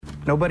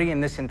Nobody in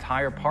this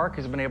entire park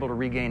has been able to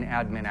regain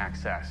admin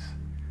access.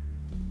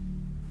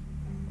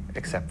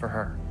 Except for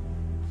her.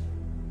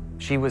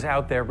 She was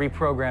out there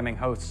reprogramming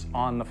hosts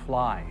on the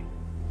fly.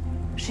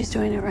 She's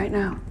doing it right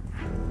now.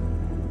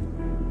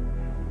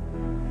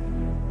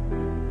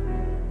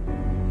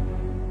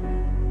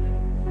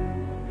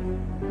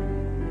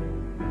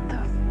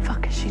 The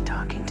fuck is she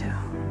talking to?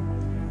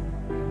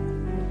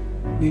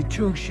 Ni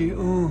chukshi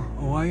u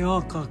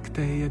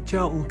wayakakte ya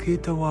chau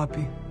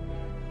kitawapi.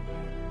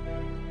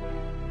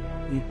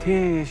 Ni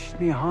tesh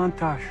ni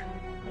hantash.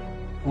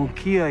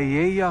 Unkia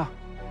yeya.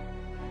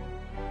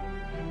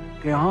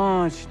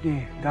 Gehanch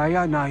ni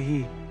daya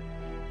nahi.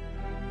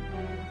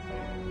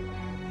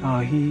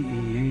 Nahi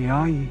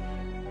yeyai.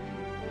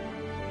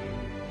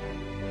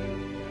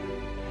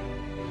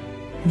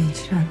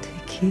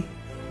 Nishantiki.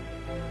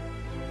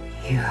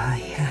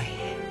 Yayai.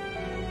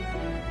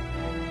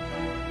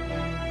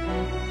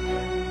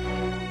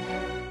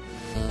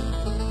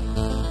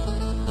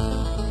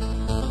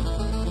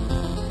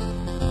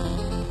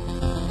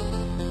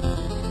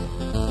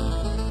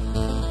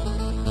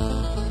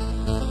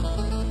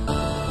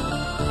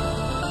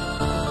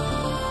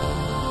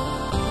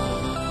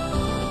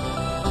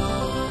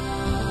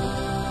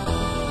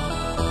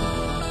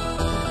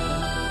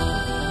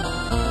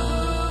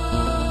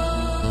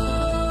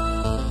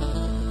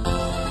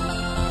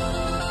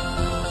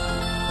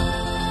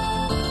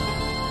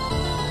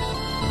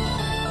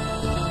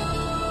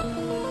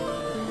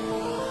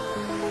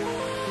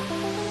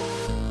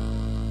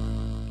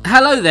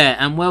 Hello there,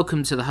 and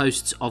welcome to the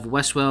hosts of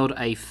Westworld,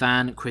 a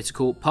fan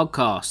critical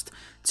podcast.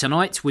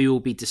 Tonight we will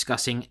be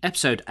discussing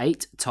episode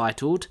 8,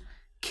 titled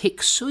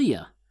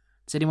Kiksuya.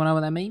 Does anyone know what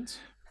that means?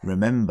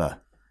 Remember.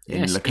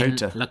 In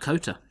Lakota. In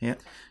Lakota. Yeah.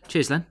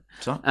 Cheers, Len.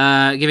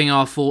 Sorry. Giving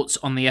our thoughts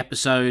on the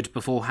episode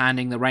before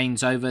handing the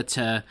reins over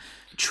to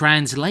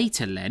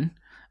translator Len,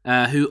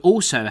 who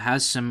also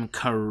has some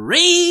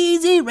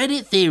crazy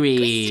Reddit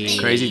theories.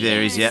 Crazy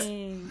theories, yeah.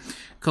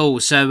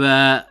 Cool,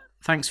 so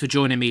thanks for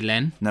joining me,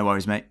 Len. No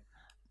worries, mate.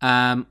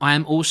 I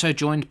am also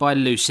joined by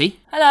Lucy.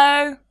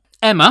 Hello.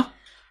 Emma.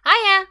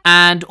 Hiya.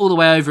 And all the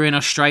way over in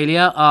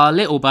Australia, our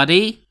little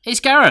buddy is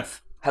Gareth.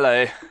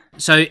 Hello.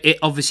 So it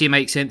obviously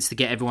makes sense to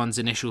get everyone's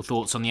initial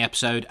thoughts on the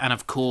episode and,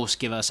 of course,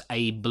 give us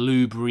a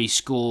blueberry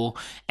score.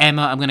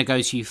 Emma, I'm going to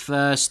go to you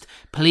first.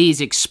 Please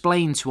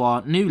explain to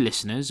our new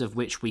listeners, of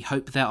which we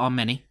hope there are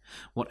many,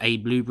 what a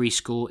blueberry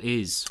score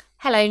is.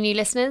 Hello, new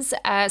listeners.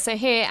 So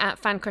here at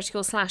Fan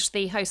Critical /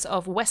 the host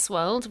of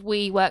Westworld,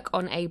 we work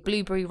on a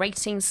blueberry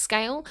rating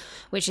scale,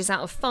 which is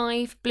out of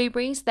 5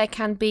 blueberries. There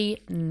can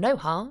be no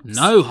halves.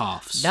 No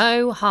halves.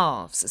 No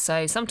halves.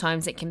 So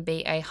sometimes it can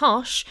be a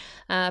harsh,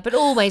 but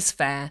always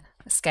fair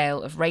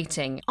scale of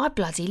rating. I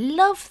bloody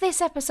love this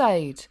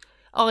episode.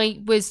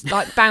 I was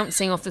like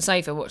bouncing off the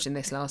sofa watching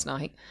this last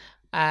night.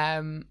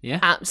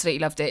 Absolutely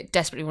loved it.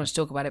 Desperately wanted to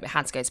talk about it, but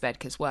had to go to bed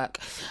because work.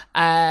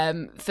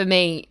 For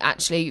me,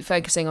 actually,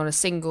 focusing on a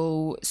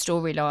single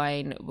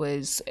storyline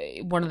was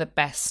one of the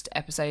best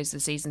episodes of the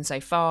season so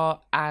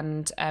far,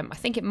 and I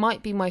think it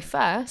might be my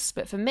first,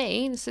 but for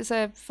me, this is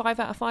a 5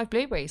 out of 5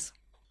 blueberries.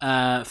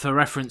 For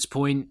reference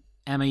point,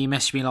 Emma, you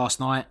messaged me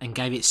last night and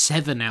gave it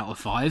 7 out of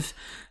 5,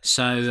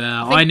 so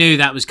I knew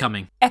that was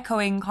coming.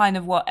 Echoing kind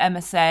of what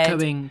Emma said.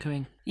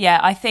 Coming.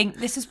 Yeah, I think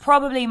this is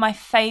probably my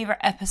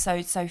favourite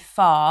episode so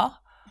far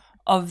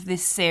of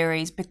this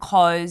series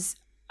because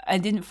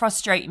it didn't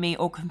frustrate me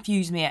or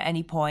confuse me at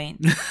any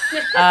point.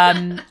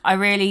 I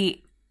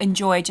really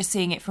enjoyed just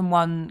seeing it from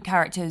one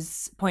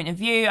character's point of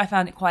view. I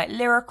found it quite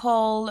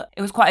lyrical.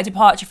 It was quite a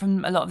departure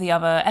from a lot of the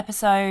other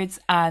episodes.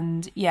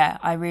 And yeah,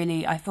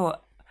 I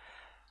thought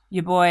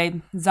your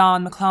boy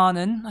Zahn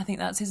McClarnon, I think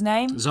that's his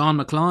name. Zahn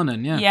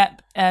McClarnon, yeah.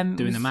 Yep.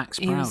 Doing the Max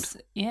proud.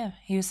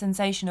 He was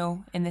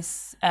sensational in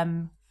this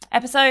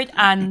episode,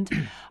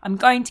 and I'm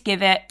going to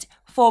give it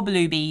 4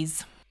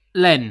 bluebies.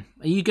 Len,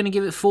 are you going to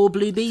give it 4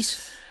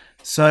 bluebies?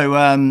 So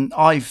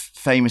I've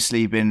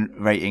famously been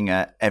rating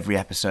every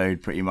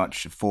episode pretty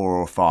much 4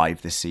 or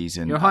 5 this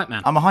season. You're a hype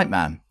man. I'm a hype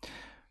man.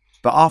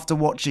 But after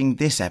watching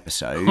this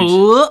episode,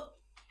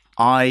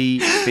 I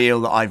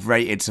feel that I've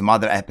rated some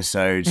other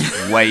episodes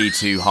way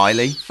too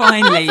highly.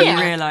 Finally, you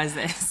realise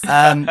this.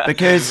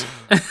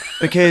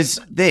 Because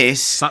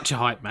this... Such a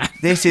hype man.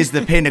 This is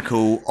the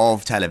pinnacle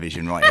of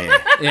television right here.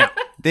 Yeah.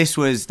 This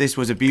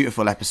was a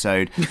beautiful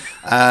episode.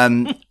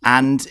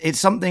 And it's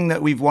something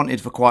that we've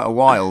wanted for quite a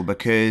while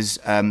because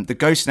the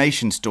Ghost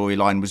Nation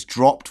storyline was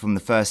dropped from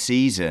the first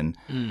season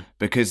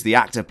because the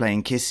actor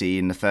playing Kissy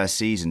in the first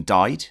season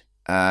died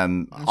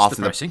after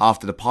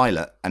the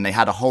pilot, and they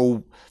had the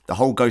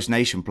whole Ghost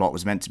Nation plot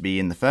was meant to be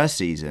in the first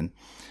season,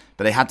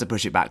 but they had to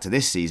push it back to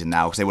this season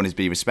now because they wanted to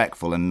be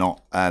respectful and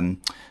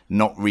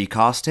not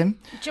recast him.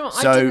 Do you know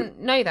what? I didn't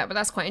know that, but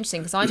that's quite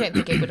interesting because I don't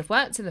think it would have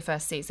worked in the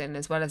first season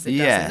as well as it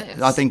does in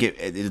this. I think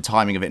the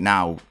timing of it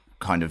now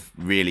kind of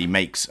really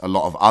makes a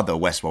lot of other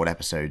Westworld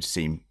episodes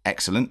seem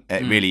excellent.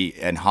 It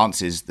really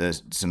enhances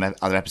some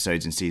other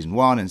episodes in season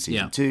 1 and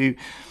season 2.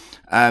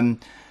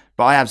 But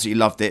But I absolutely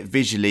loved it.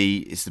 Visually,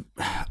 it's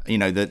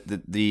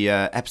the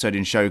episode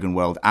in Shogun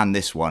World and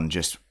this one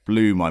just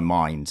blew my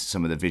mind.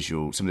 Some of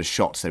the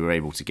shots they were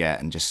able to get,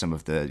 and just some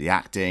of the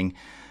acting.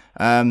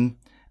 And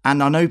I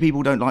know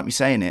people don't like me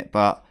saying it,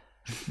 but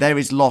there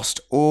is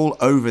Lost all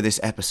over this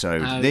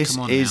episode. Oh, this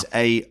come on is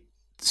now.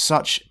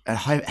 such a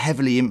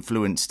heavily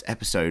influenced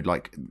episode.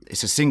 Like,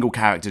 it's a single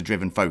character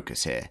driven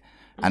focus here,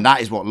 and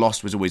that is what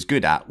Lost was always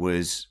good at,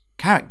 was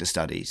character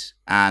studies.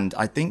 And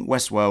I think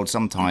Westworld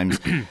sometimes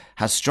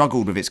has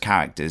struggled with its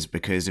characters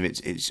because of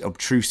its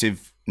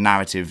obtrusive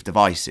narrative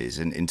devices,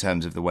 and in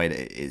terms of the way that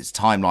its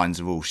timelines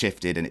have all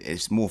shifted, and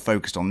it's more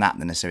focused on that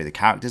than necessarily the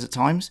characters at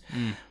times.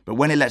 But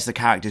when it lets the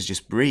characters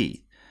just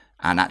breathe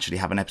and actually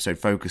have an episode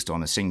focused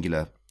on a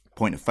singular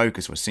point of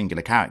focus or a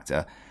singular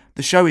character,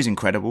 the show is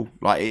incredible.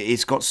 Like,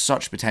 it's got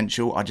such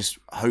potential. I just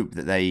hope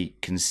that they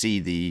can see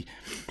the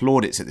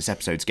plaudits that this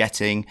episode's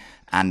getting,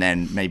 and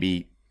then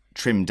maybe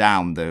trim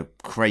down the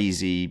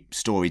crazy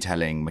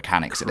storytelling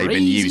mechanics that they've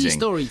been using.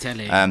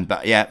 Storytelling.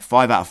 But yeah,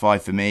 5 out of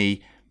 5 for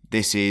me.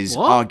 This is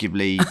What?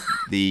 arguably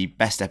the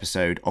best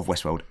episode of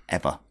Westworld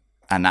ever.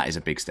 And that is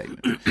a big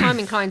statement. I'm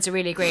inclined to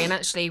really agree. And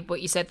actually,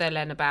 what you said there,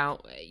 Len,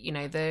 about, you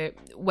know,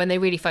 when they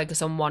really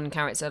focus on one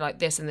character, like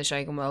this in the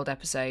Shogun World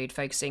episode,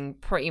 focusing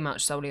pretty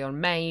much solely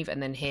on Maeve,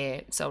 and then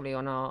here solely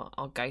on our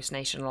Ghost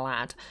Nation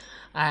lad,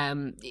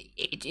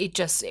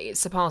 it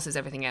surpasses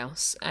everything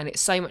else, and it's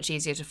so much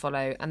easier to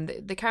follow. And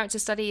the character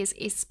study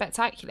is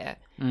spectacular.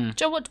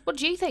 Joe, what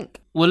do you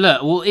think?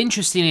 Well,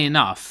 interestingly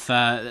enough,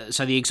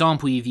 so the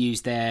example you've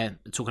used there,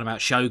 talking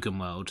about Shogun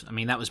World, I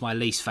mean, that was my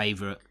least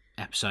favourite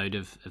episode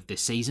of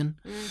this season.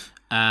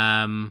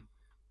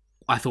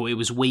 I thought it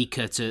was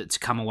weaker to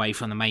come away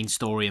from the main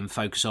story and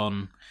focus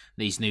on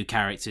these new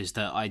characters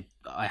that I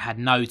had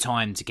no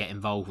time to get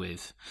involved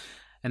with.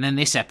 And then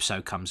this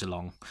episode comes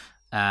along,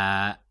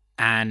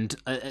 and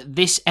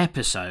this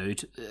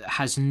episode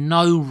has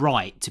no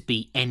right to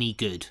be any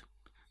good,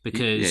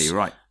 because Yeah, you're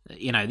right.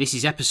 You know, this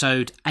is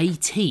episode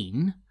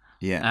 18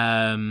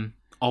 Yeah.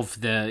 of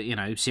the, you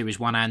know, series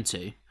 1 and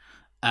 2.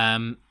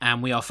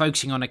 And we are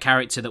focusing on a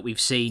character that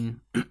we've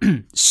seen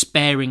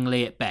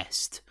sparingly at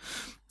best.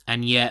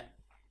 And yet,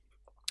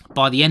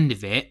 by the end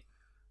of it,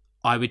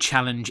 I would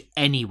challenge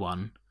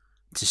anyone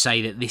to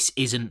say that this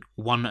isn't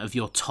one of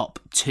your top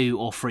 2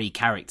 or 3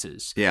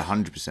 characters. Yeah,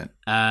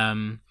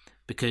 100%.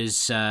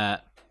 Because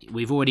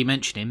we've already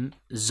mentioned him,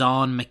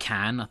 Zahn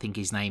McCann, I think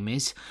his name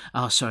is.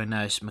 Oh, sorry,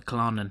 no, it's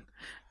McLarnon.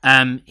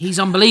 He's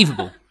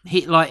unbelievable.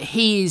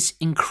 He is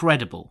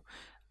incredible.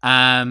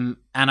 And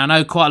I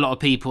know quite a lot of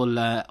people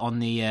on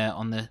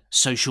the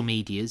social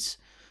medias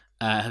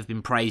have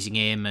been praising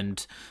him.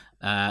 And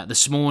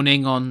this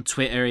morning on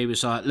Twitter, he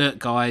was like, "Look,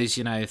 guys,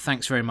 you know,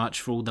 thanks very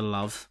much for all the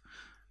love."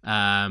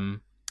 I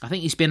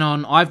think he's been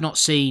on. I've not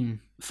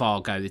seen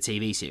Fargo, the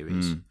TV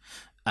series,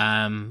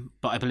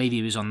 but I believe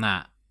he was on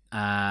that.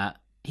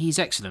 He's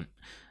excellent.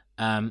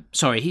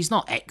 Sorry, he's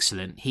not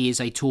excellent. He is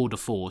a tour de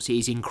force. He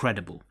is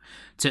incredible.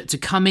 To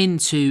come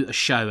into a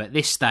show at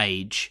this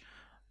stage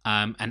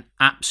and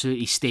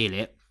absolutely steal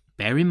it.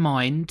 Bear in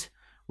mind,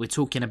 we're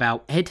talking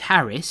about Ed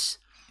Harris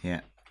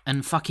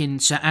and fucking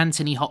Sir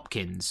Anthony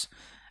Hopkins.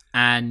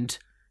 And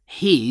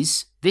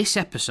this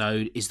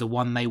episode is the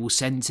one they will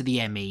send to the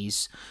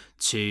Emmys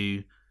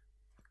to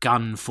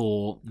gun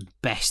for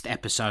best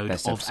episode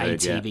of a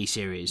TV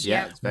series.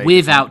 Yeah,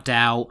 without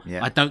doubt.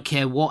 Yeah. I don't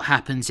care what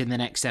happens in the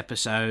next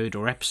episode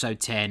or episode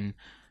 10.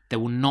 There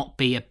will not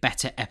be a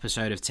better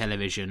episode of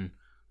television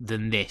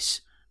than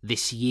this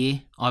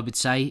year, I would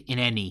say, in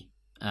any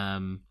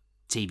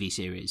TV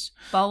series.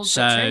 Bold,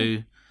 so, but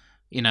true.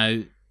 you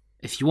know,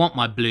 if you want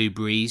my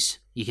blueberries,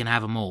 you can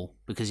have them all,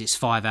 because it's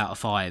 5 out of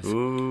 5.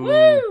 Ooh.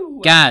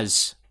 Woo!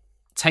 Gaz,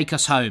 take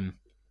us home.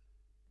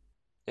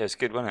 Yeah, it's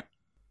good, wasn't it?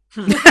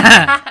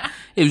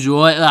 It was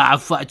right. I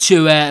thought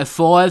 2 out of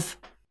 5.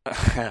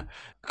 Got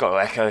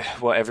to echo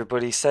what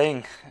everybody's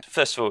saying.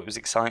 First of all, it was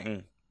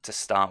exciting to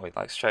start with.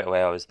 Like, straight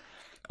away, I was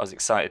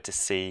excited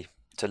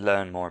to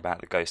learn more about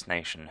the Ghost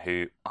Nation,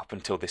 who up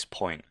until this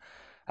point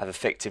have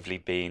effectively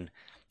been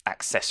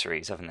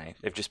accessories, haven't they?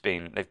 They've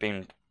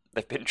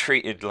been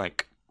treated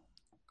like,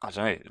 I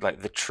don't know,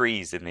 like the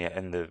trees in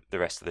the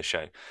rest of the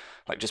show,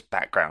 like just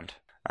background.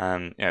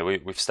 You know,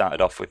 we've started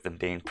off with them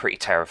being pretty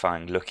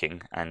terrifying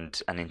looking and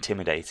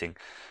intimidating,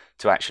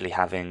 to actually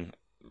having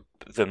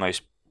the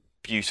most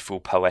beautiful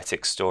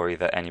poetic story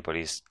that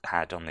anybody's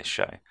had on this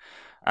show.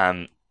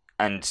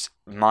 And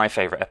my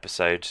favourite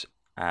episode,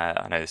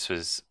 I know this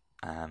was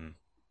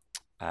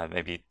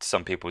maybe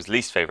some people's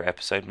least favourite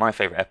episode. My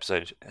favourite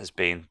episode has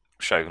been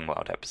Shogun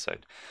World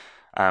episode.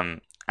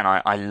 And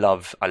I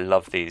love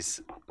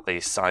these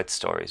side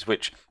stories,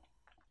 which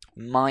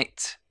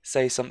might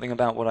say something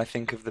about what I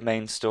think of the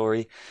main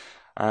story,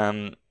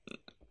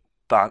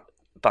 but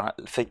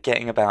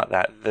forgetting about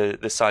that,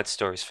 the side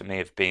stories for me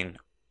have been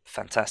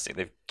fantastic.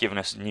 They've given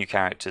us new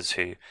characters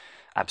who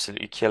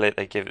absolutely kill it.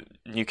 They give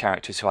new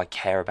characters who I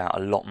care about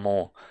a lot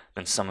more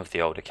than some of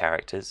the older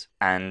characters,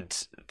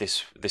 and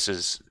this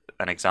is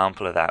an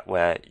example of that,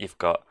 where you've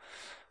got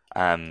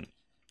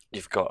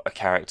you've got a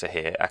character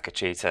here,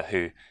 Akachita,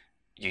 who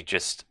you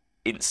just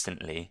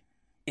instantly,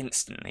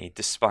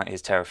 despite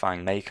his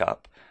terrifying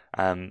makeup,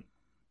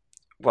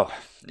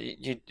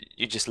 you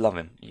just love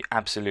him. You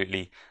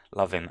absolutely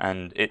love him,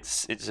 and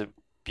it's a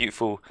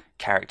beautiful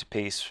character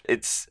piece.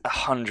 It's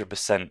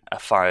 100% a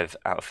 5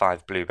 out of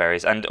 5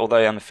 blueberries. And although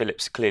Emma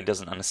Phillips clearly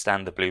doesn't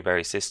understand the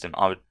blueberry system,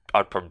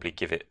 I'd probably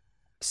give it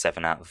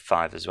 7 out of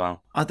 5 as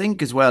well. I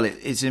think as well,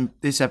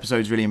 this episode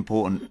is really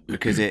important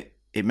because it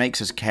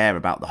makes us care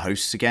about the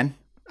hosts again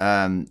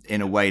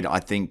in a way that I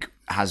think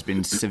has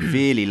been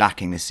severely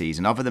lacking this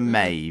season. Other than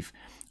Maeve,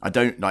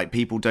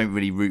 people don't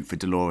really root for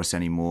Dolores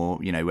anymore,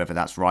 whether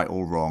that's right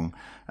or wrong.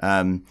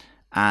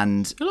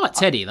 And I like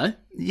Teddy though.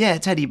 Yeah,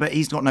 Teddy, but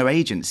he's got no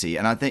agency,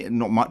 and I think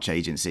not much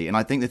agency. And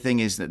I think the thing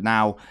is that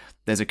now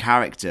there's a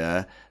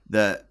character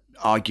that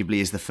arguably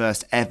is the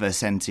first ever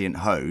sentient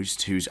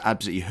host who's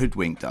absolutely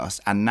hoodwinked us,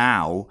 and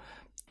now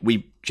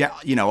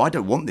I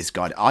don't want this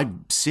guy.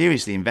 I'm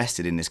seriously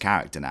invested in this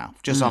character now.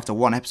 Just after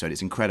one episode,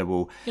 it's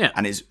incredible,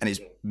 and it's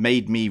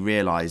made me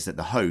realise that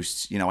the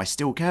hosts, I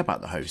still care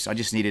about the hosts. I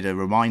just needed a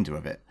reminder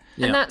of it.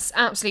 Yeah. And that's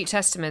absolute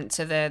testament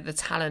to the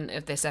talent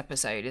of this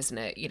episode, isn't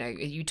it?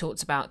 You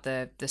talked about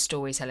the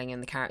storytelling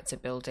and the character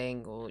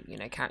building or,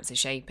 character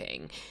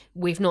shaping.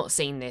 We've not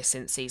seen this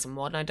since season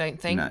 1, I don't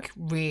think,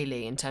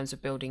 really, in terms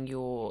of building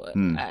your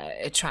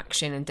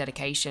attraction and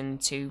dedication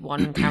to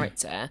one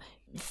character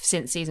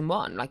since season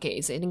 1. Like, it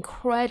is an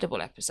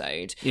incredible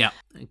episode. Yeah.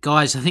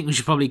 Guys, I think we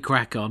should probably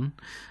crack on.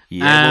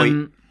 Yeah,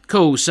 boy.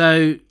 Cool.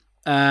 So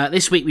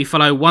this week we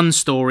follow one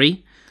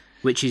story,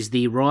 which is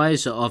the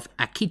rise of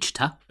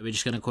Akijita. We're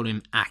just going to call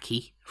him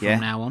Aki from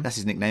now on. That's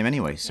his nickname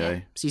anyway, so... Yeah,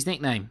 it's his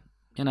nickname,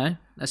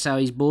 That's how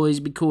his boys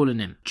be calling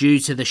him. Due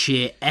to the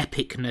sheer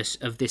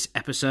epicness of this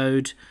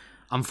episode,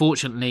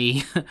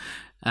 unfortunately,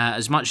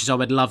 as much as I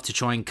would love to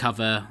try and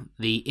cover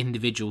the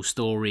individual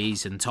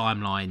stories and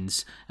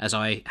timelines, as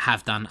I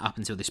have done up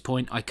until this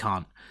point, I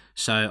can't.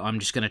 So I'm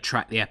just going to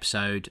track the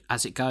episode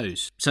as it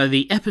goes. So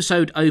the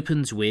episode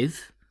opens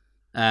with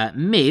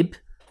Mib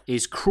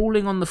is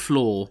crawling on the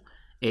floor.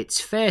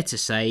 It's fair to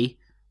say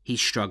he's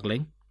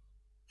struggling.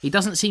 He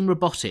doesn't seem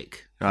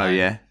robotic. Oh,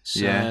 yeah. So...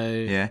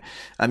 Yeah.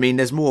 I mean,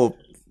 there's more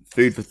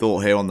food for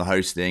thought here on the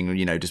host thing,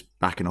 just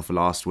backing off of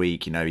last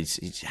week.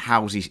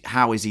 How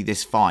is he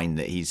this fine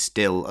that he's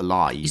still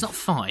alive? He's not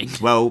fine.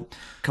 Well,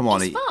 come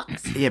on. He's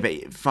fucked. Yeah,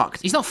 but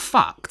fucked. He's not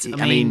fucked.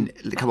 I mean,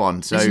 come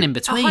on. So there's an in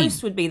between. A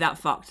host would be that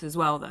fucked as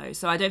well, though.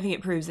 So I don't think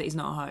it proves that he's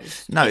not a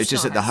host. No, it's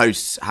just that the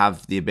hosts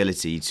have the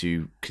ability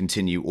to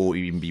continue or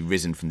even be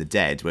risen from the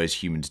dead, whereas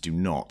humans do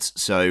not.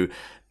 So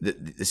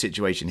the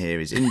situation here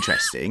is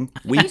interesting.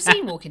 Have you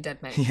seen Walking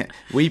Dead, mate? Yeah,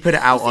 we put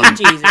it out on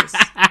Jesus.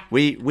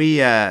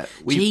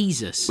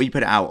 Jesus. We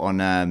put it out on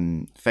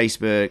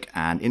Facebook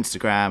and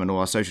Instagram and all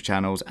our social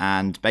channels,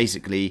 and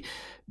basically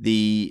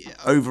the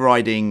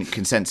overriding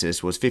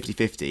consensus was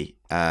 50-50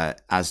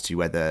 as to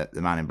whether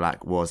the Man in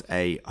Black was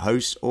a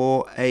host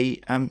or a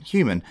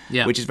human,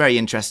 which is very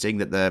interesting.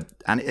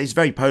 And it's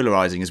very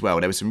polarizing as well.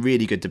 There were some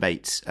really good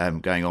debates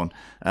going on.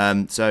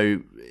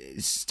 So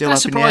it's still that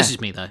up in the air.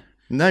 surprises me though.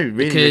 No,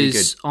 really,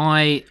 because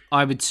really good.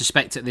 I would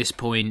suspect at this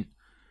point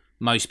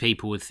most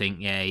people would think,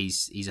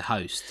 he's a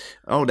host.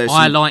 Oh,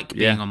 I like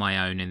being on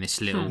my own in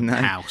this little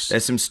house.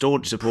 There's some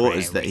staunch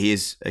supporters that he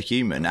is a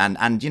human, and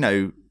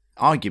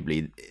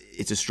arguably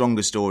it's a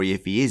stronger story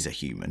if he is a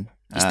human.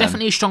 It's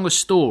definitely a stronger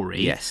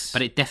story, yes,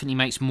 but it definitely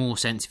makes more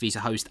sense if he's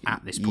a host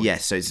at this point.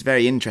 Yes, so it's a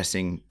very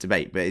interesting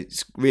debate, but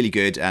it's really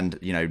good, and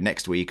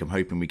next week I'm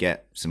hoping we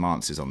get some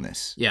answers on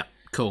this. Yeah,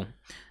 cool.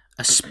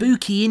 A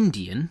spooky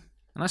Indian,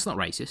 and that's not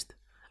racist.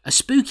 A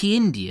spooky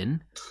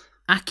Indian,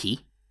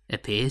 Aki,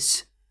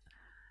 appears.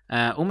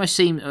 Almost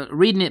seem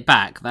reading it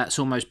back. That's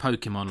almost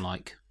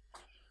Pokemon-like.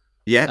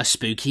 Yeah, a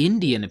spooky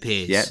Indian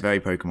appears. Yeah, very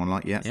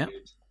Pokemon-like.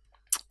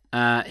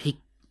 Yeah.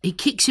 He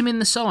kicks him in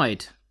the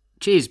side.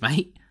 Cheers,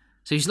 mate.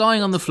 So he's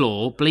lying on the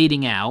floor,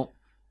 bleeding out.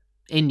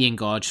 Indian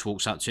guy just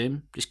walks up to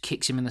him, just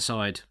kicks him in the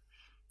side.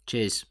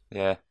 Cheers.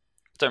 Yeah,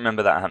 don't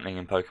remember that happening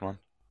in Pokemon.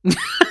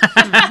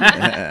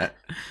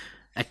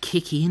 A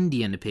kicky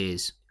Indian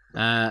appears.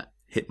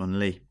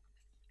 Hitmonlee.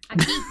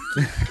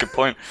 Good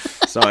point.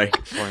 Sorry.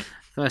 Good point.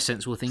 First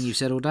sensible thing you've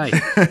said all day.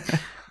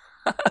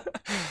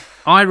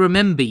 I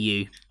remember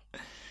you.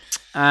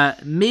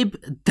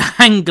 Mib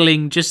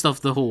dangling just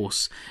off the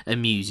horse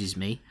amuses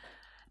me.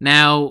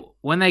 Now,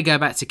 when they go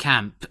back to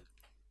camp,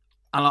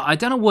 I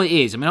don't know what it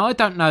is. I mean, I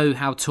don't know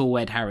how tall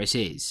Ed Harris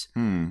is,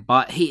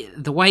 but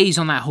the way he's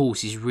on that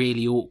horse is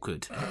really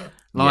awkward.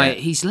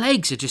 His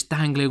legs are just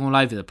dangling all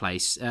over the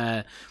place.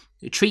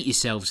 Treat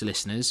yourselves,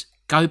 listeners.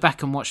 Go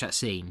back and watch that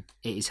scene.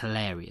 It is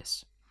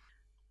hilarious.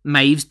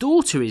 Maeve's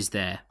daughter is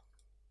there.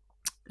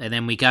 And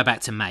then we go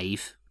back to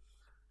Maeve.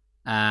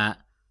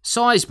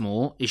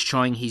 Sizemore is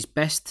trying his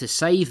best to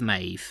save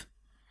Maeve.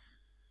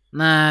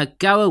 Nah,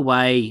 go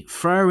away.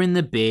 Throw her in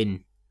the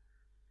bin.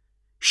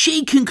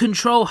 She can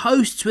control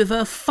hosts with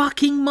her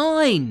fucking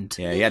mind.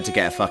 Yeah, he had to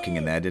get a fucking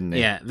in there, didn't he?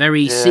 Yeah,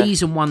 very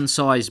season 1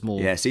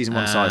 Sizemore. Yeah, season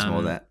 1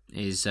 Sizemore there.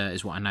 is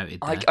what I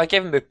noted there. I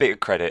gave him a bit of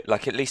credit.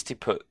 Like, at least he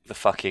put the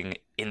fucking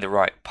in the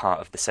right part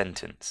of the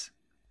sentence.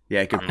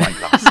 Yeah, good Unlike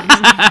point. last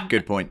season.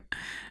 Good point.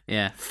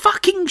 Yeah.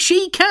 Fucking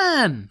she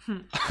can!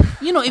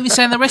 You're not even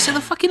saying the rest of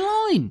the fucking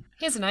line.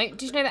 Here's a note.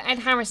 Did you know that Ed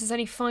Harris is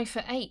only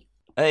 5'8"?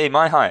 Hey,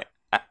 my height.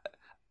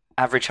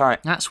 Average height.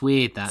 That's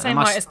weird, that. Same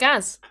height as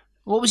Gaz.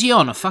 What was he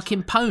on, a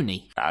fucking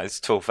pony? It's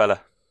a tall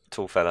fella.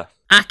 Tall fella.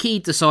 Aki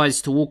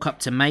decides to walk up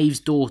to Maeve's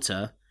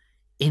daughter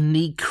in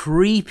the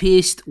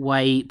creepiest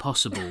way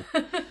possible.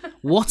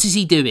 What is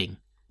he doing?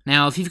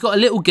 Now, if you've got a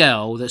little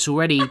girl that's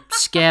already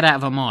scared out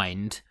of her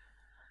mind,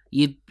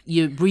 you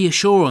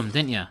reassure them,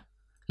 don't you?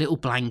 Little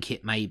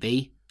blanket,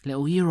 maybe.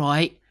 Little, you're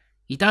right.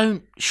 You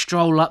don't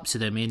stroll up to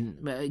them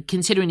in,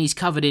 considering he's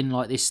covered in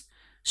like this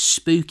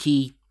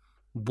spooky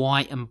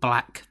white and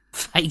black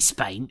face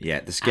paint.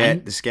 Yeah, the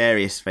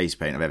scariest face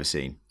paint I've ever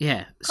seen.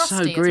 Yeah,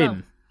 Crusty so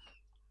grim.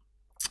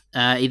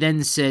 He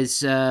then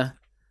says, "Are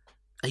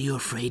you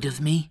afraid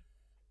of me?"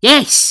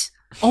 Yes,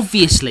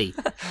 obviously.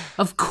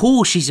 Of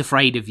course she's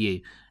afraid of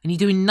you. And you're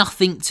doing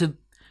nothing to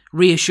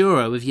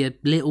reassure her with your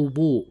little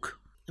walk.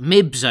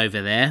 Mib's over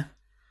there.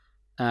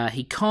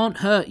 He can't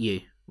hurt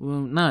you.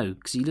 Well, no,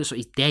 because he looks like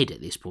he's dead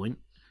at this point.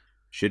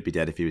 Should be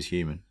dead if he was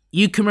human.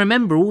 You can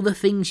remember all the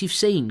things you've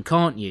seen,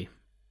 can't you?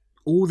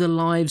 All the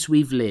lives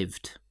we've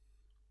lived.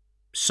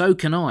 So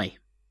can I.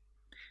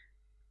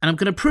 And I'm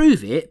going to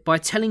prove it by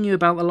telling you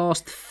about the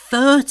last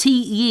 30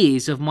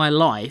 years of my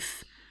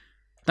life.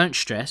 Don't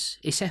stress,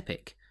 it's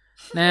epic.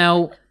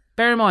 Now,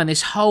 bear in mind,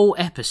 this whole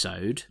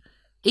episode,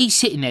 he's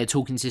sitting there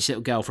talking to this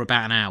little girl for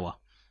about an hour.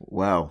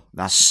 Well,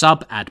 that's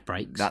Sub-ad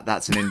breaks.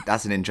 that's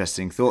an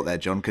interesting thought there,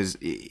 John, because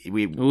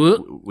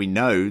we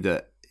know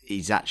that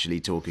he's actually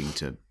talking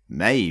to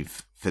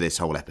Maeve for this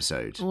whole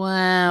episode.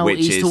 Well,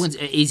 is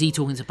he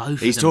talking to both of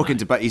them?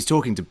 He's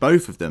talking to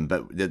both of them,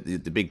 but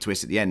the big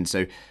twist at the end.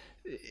 So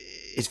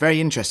it's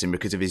very interesting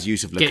because of his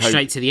use of Lakota. Get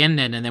straight to the end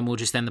then, and then we'll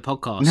just end the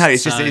podcast. No,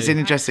 it's an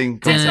interesting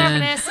Thanks for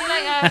concept. having us. See you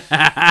later.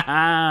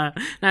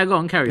 No, go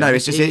on, carry on. No,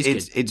 it's just It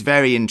is good. it's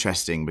very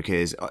interesting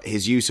because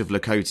his use of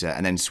Lakota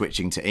and then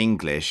switching to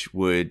English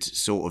would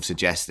sort of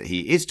suggest that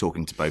he is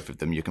talking to both of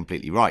them. You're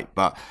completely right,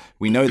 but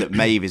we know that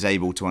Maeve is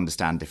able to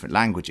understand different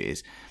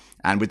languages,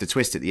 and with the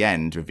twist at the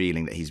end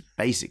revealing that he's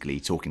basically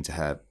talking to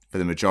her for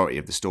the majority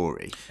of the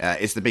story,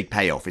 it's the big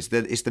payoff. It's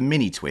the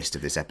mini twist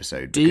of this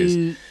episode.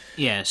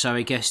 So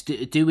I guess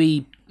do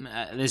we?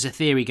 There's a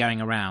theory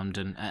going around,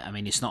 and I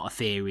mean it's not a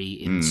theory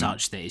in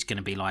such that it's going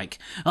to be like,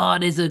 oh,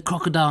 there's a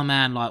crocodile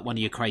man, like one of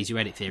your crazy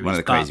Reddit theories. One of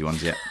the crazy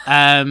ones, yeah.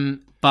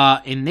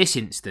 But in this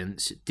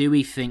instance, do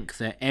we think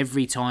that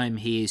every time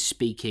he is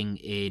speaking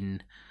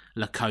in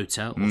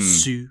Lakota or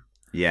Sioux,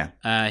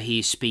 he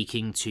is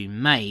speaking to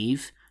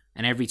Maeve?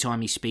 And every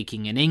time he's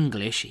speaking in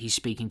English, he's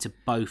speaking to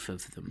both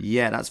of them.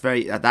 Yeah,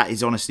 that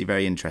is honestly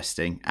very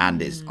interesting,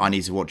 and I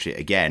need to watch it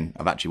again.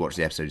 I've actually watched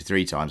the episode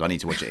 3 times. I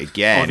need to watch it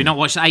again. Have you not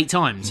watched it 8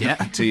 times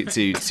yet?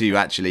 to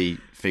actually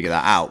figure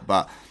that out.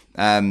 But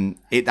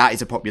that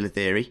is a popular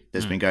theory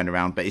that's been going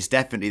around. But it's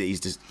definitely that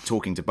he's just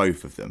talking to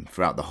both of them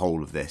throughout the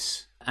whole of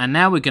this. And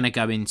now we're going to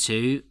go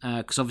into,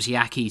 because obviously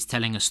Aki's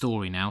telling a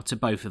story now to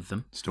both of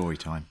them. Story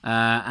time.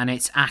 And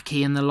it's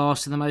Aki and the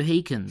Last of the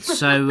Mohicans.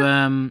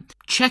 So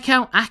check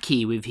out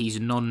Aki with his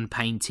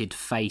non-painted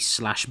face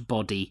 /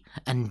 body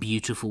and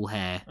beautiful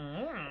hair.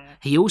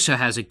 He also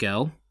has a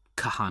girl,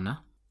 Kahana.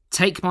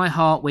 Take my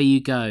heart where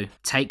you go,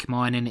 take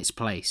mine in its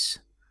place.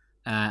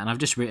 And I've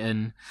just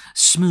written,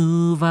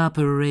 smooth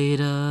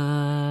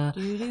operator,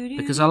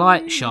 because I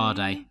like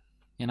Sade,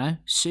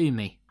 sue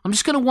me. I'm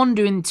just going to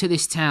wander into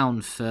this town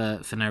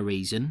for no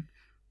reason.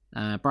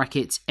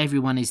 Brackets,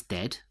 everyone is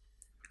dead,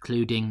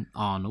 including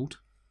Arnold.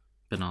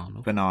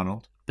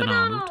 Banani.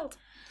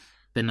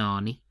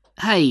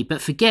 Hey, but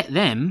forget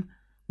them.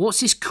 What's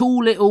this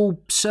cool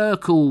little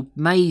circle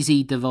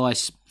mazy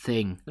device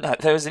thing?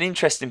 There was an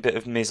interesting bit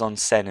of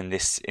mise-en-scène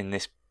in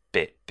this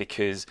bit,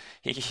 because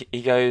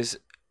he goes,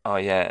 oh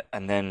yeah,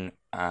 and then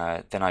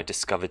I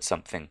discovered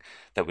something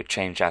that would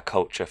change our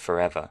culture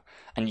forever.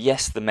 And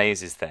yes, the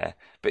maze is there,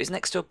 but it's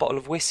next to a bottle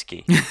of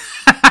whiskey.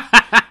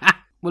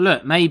 Well,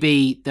 look,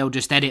 maybe they'll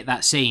just edit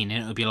that scene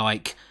and it'll be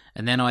like,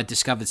 and then I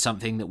discovered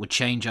something that would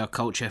change our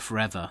culture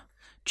forever.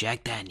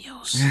 Jack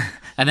Daniels.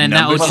 And then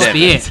that'll just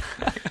be it.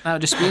 That'll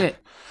just be it.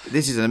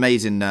 This is an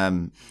amazing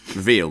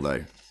reveal,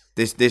 though.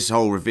 This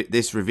whole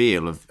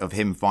reveal of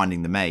him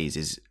finding the maze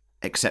is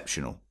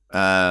exceptional.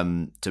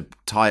 To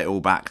tie it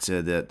all back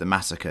to the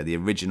massacre, the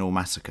original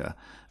massacre,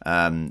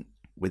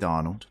 with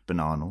Arnold,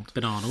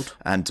 Bernarnold,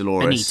 and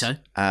Dolores,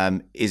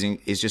 Benito,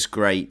 is just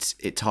great.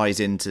 It ties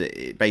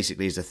into it.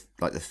 Basically, is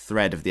like the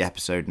thread of the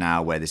episode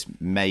now, where this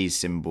maze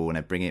symbol, and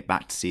they're bringing it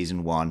back to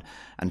season 1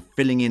 and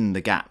filling in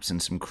the gaps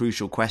and some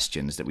crucial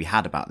questions that we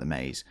had about the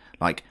maze,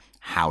 like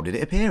how did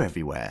it appear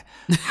everywhere?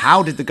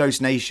 How did the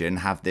Ghost Nation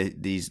have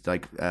these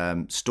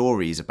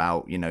stories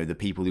about the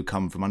people who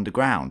come from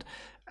underground?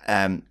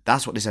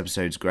 That's what this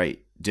episode's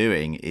great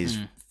doing, is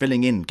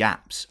filling in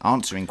gaps,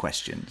 answering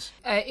questions.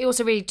 It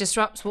also really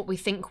disrupts what we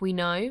think we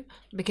know,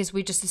 because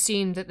we just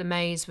assumed that the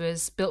maze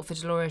was built for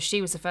Dolores.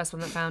 She was the first one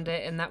that found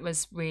it, and that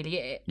was really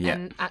it. Yeah.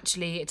 And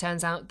actually, it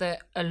turns out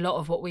that a lot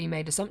of what we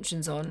made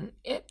assumptions on,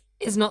 it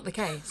is not the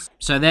case.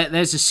 So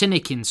there's a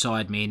cynic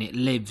inside me, and it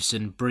lives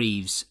and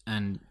breathes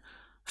and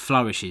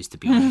flourishes, to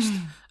be honest.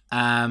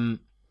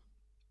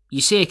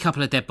 You see a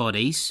couple of dead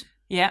bodies.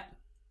 Yeah.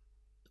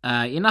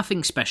 You're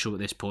nothing special at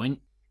this point.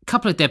 A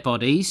couple of dead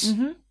bodies.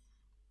 Mm-hmm.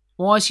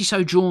 Why is he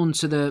so drawn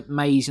to the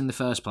maze in the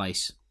first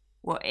place?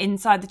 What,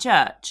 inside the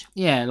church?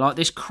 Yeah, like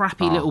this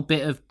crappy little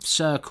bit of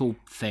circle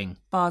thing.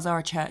 Bars are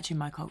a church in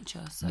my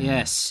culture. So.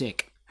 Yeah,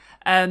 sick.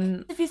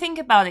 If you think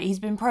about it, he's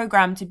been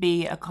programmed to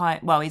be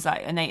he's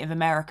like a Native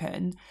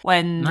American.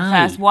 When the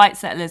first white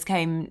settlers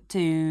came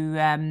to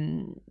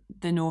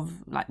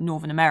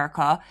Northern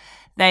America,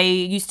 they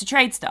used to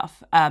trade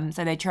stuff.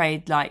 So they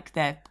trade like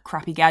their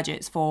crappy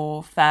gadgets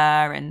for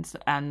fur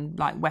and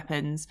like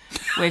weapons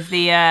with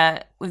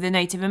the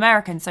Native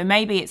Americans. So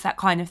maybe it's that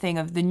kind of thing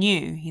of the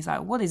new. He's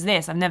like, what is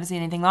this? I've never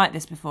seen anything like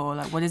this before.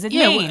 Like, what does it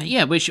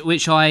mean?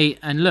 Which I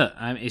and look,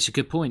 it's a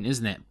good point,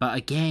 isn't it? But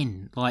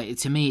again, like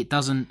to me, it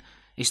doesn't.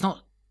 It's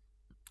not.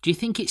 Do you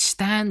think it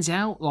stands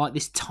out like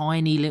this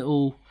tiny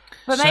little?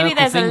 But maybe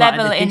there's a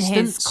level in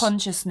his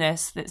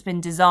consciousness that's been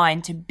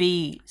designed to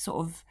be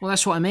sort of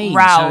that's what I mean.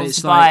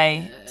 Roused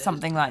by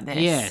something like this.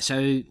 Yeah. So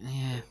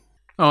yeah.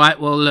 All right.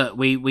 Well, look,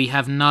 we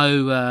have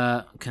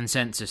no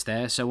consensus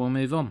there, so we'll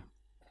move on.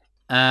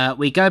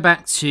 We go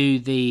back to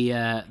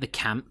the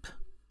camp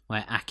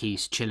where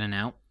Aki's chilling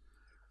out.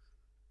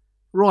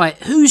 Right.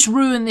 Who's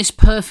ruined this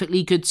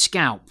perfectly good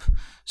scalp?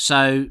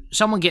 So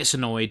someone gets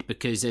annoyed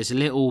because there's a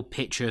little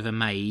picture of a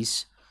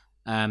maze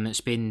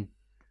that's been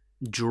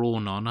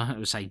drawn on. I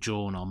would say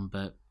drawn on,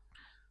 but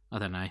I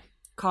don't know.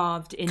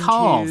 Carved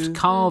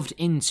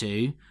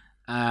into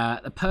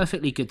a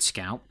perfectly good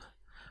scalp.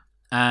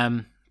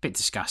 Bit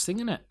disgusting,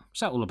 isn't it?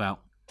 What's that all about?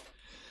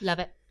 Love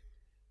it.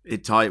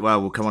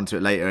 We'll come on to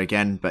it later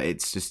again, but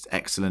it's just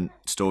excellent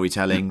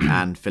storytelling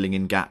and filling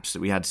in gaps that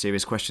we had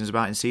serious questions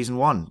about in season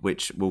 1,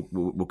 which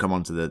we'll come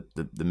on to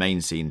the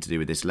main scene to do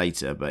with this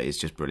later, but it's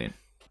just brilliant.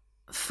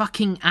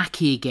 Fucking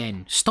Aki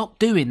again. Stop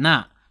doing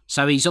that.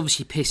 So he's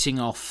obviously pissing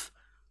off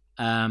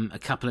a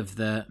couple of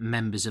the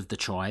members of the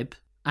tribe.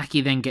 Aki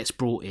then gets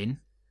brought in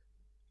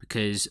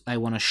because they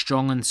want a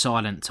strong and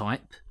silent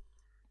type.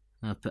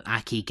 But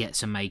Aki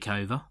gets a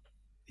makeover.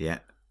 Yeah.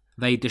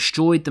 They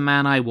destroyed the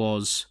man I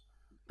was,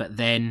 but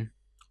then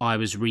I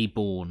was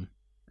reborn. And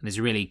there's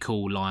a really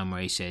cool line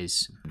where he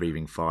says,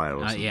 breathing fire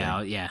or something.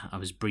 Yeah, I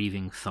was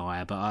breathing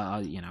fire, but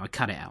I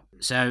cut it out.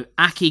 So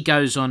Aki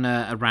goes on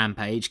a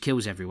rampage,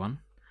 kills everyone.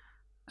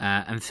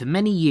 And for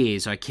many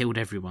years I killed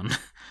everyone.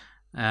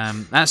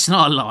 That's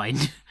not a line,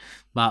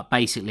 but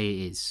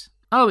basically it is.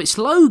 Oh, it's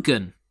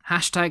Logan.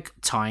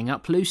 # tying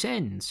up loose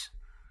ends.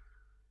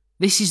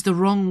 This is the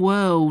wrong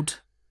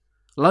world.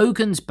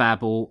 Logan's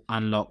babble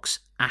unlocks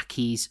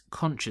Aki's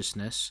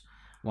consciousness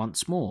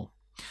once more.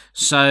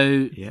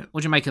 So,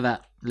 what do you make of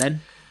that,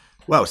 Len?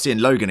 Well, seeing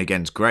Logan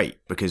again's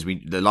great because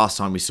the last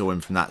time we saw him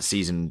from that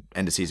season,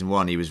 end of season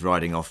 1, he was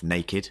riding off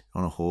naked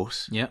on a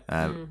horse. Yeah.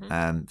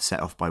 Set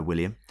off by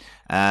William.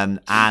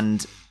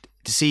 And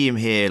to see him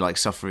here, like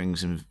suffering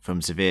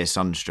from severe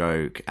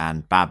sunstroke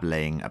and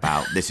babbling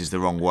about this is the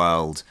wrong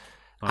world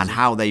and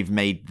how they've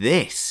made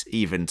this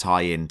even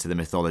tie into the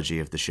mythology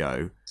of the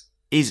show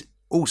is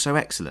also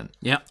excellent.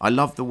 Yeah. I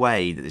love the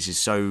way that this is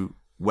so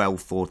well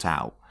thought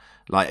out.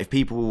 Like, if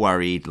people were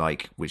worried,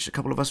 like, which a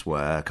couple of us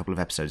were a couple of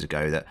episodes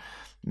ago, that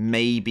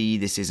maybe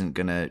this isn't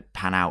going to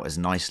pan out as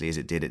nicely as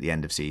it did at the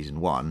end of season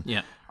 1.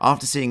 Yeah.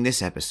 After seeing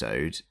this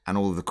episode and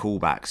all of the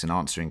callbacks and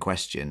answering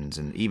questions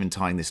and even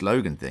tying this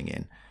Logan thing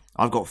in,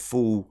 I've got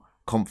full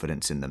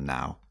confidence in them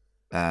now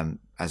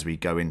as we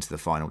go into the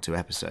final 2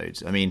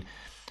 episodes. I mean,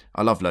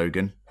 I love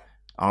Logan.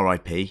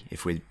 R.I.P.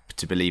 if we're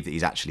to believe that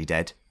he's actually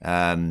dead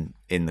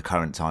in the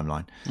current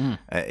timeline.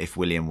 If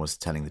William was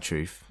telling the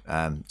truth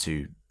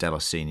to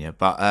Delos Senior.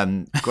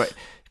 But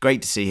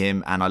great to see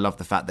him, and I love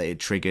the fact that it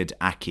triggered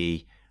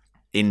Aki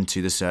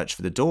into the search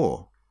for the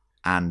door.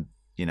 And,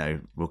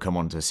 we'll come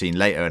on to a scene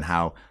later and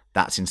how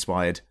that's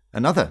inspired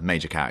another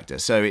major character.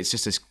 So it's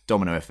just this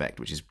domino effect,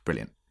 which is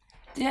brilliant.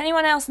 Did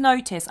anyone else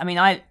notice? I mean,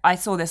 I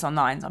saw this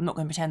online, so I'm not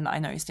going to pretend that I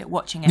noticed it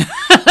watching it.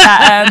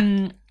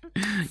 That,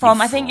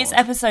 I think it's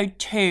episode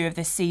 2 of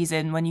this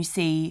season, when you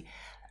see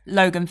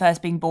Logan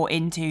first being brought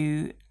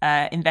into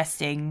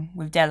investing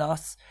with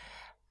Delos.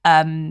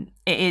 It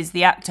is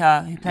the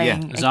actor who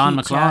playing Zahn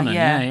McClarnon.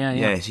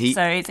 Yeah.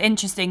 So it's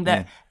interesting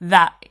that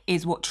that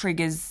is what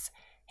triggers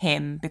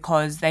him,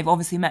 because they've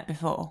obviously met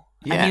before.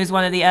 Yeah. And he was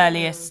one of the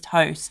earliest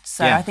hosts.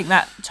 So I think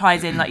that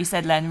ties in, like you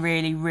said, Len,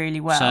 really, really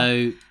well.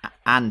 So,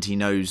 and he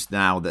knows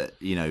now that,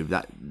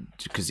 that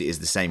because it is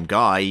the same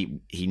guy,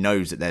 he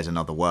knows that there's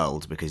another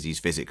world because he's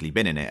physically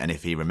been in it. And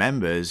if he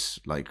remembers,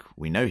 like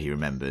we know he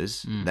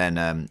remembers,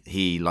 then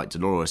he, like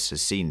Dolores,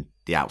 has seen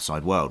the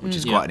outside world, which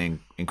is quite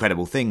an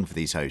incredible thing for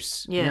these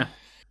hosts. Yeah.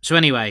 So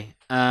anyway,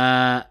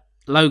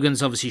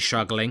 Logan's obviously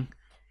struggling.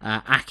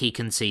 Aki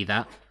can see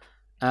that.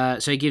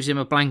 So he gives him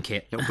a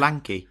blanket. Little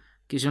blankie.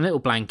 Gives him a little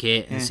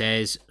blanket and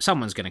says,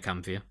 someone's going to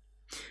come for you.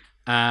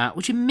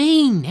 What do you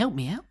mean? Help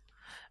me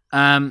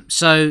out.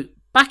 So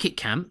back at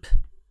camp,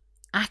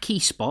 Aki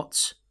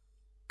spots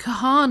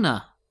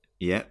Kahana.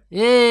 Yeah.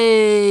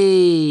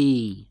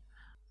 Yay!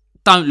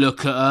 Don't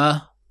look at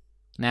her.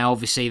 Now,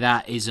 obviously,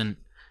 that isn't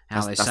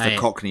how they That's say the it.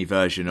 Cockney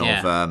version of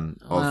a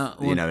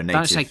native.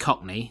 Don't say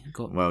Cockney.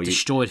 Got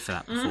destroyed for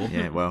that before.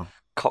 Yeah, well.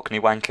 Cockney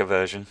wanker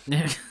version.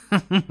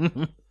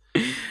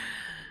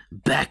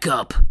 Back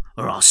up,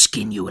 or I'll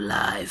skin you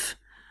alive.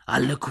 I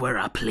look where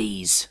I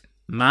please.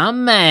 My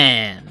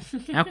man.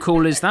 How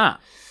cool is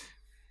that?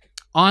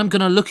 I'm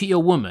going to look at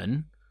your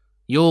woman.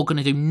 You're going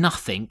to do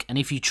nothing. And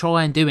if you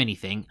try and do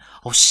anything,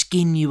 I'll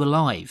skin you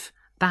alive.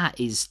 That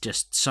is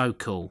just so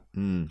cool.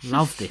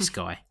 Love this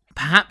guy.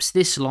 Perhaps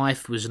this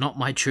life was not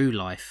my true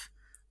life.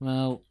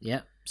 Well,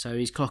 yep. So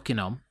he's clocking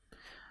on.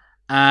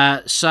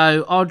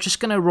 So I'm just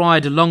going to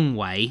ride a long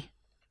way.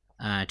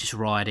 Just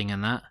riding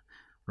and that.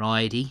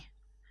 Ridey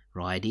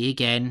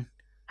again.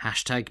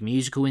 Hashtag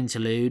musical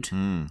interlude.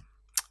 And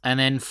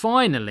then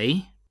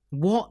finally,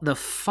 what the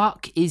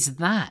fuck is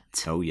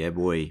that? Oh, yeah,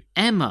 boy.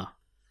 Emma,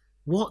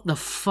 what the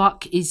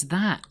fuck is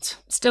that?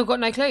 Still got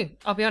no clue.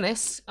 I'll be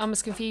honest. I'm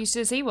as confused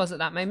as he was at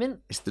that moment.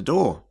 It's the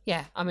door.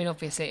 Yeah, I mean,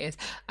 obviously it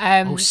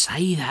is.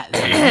 Say that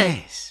then.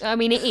 Yes. I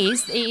mean, it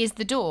is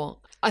the door.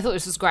 I thought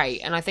this was great,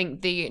 and I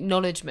think the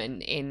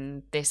acknowledgement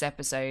in this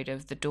episode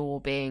of the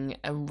door being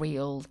a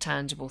real,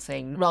 tangible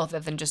thing rather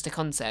than just a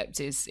concept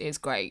is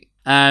great.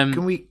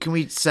 Can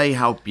we say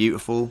how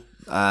beautiful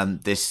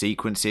this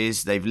sequence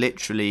is? They've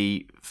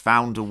literally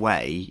found a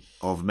way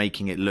of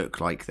making it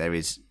look like there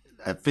is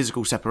a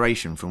physical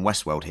separation from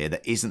Westworld here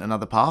that isn't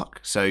another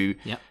park. So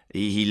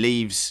he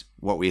leaves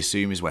what we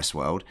assume is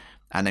Westworld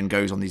and then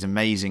goes on these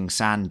amazing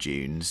sand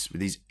dunes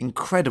with these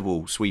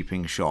incredible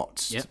sweeping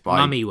shots.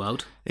 Mummy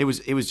World. It was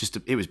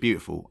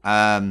beautiful.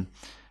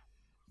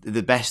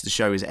 The best the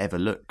show has ever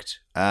looked.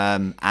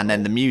 And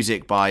then the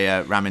music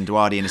by Ramin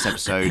Djawadi in this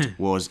episode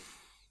was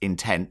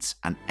intense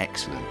and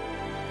excellent.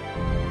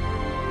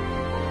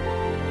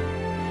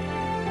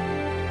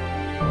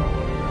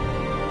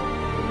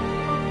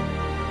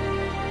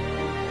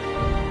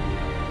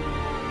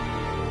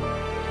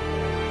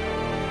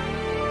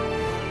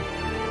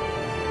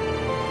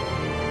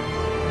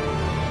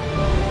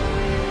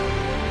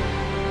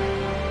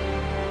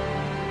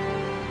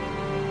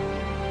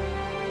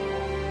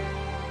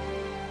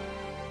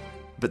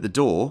 But the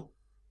door...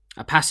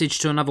 A passage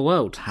to another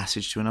world.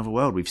 Passage to another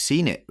world. We've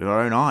seen it with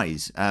our own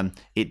eyes.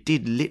 It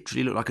did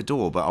literally look like a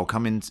door, but I'll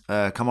come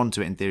on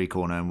to it in Theory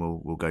Corner and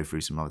we'll go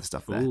through some other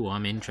stuff there. Ooh,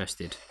 I'm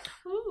interested.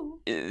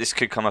 This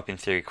could come up in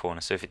Theory Corner,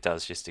 so if it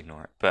does, just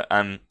ignore it. But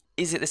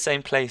is it the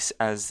same place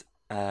as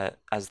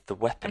the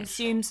weapon? I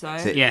assume so.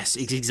 Yes,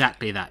 it's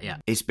exactly that, yeah.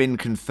 It's been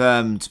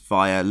confirmed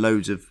via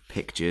loads of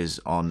pictures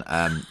on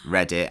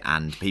Reddit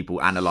and people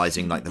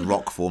analysing like the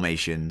rock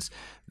formations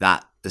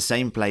that the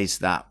same place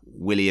that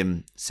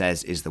William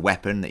says is the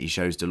weapon that he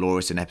shows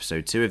Dolores in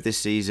episode 2 of this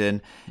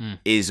season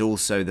is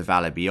also the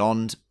Valley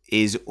Beyond,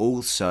 is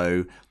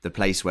also the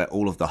place where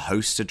all of the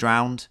hosts are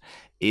drowned,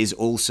 is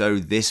also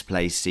this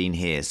place seen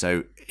here.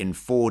 So in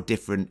 4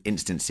 different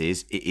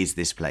instances, it is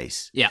this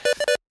place. Yeah.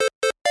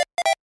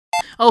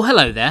 Oh,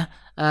 hello there.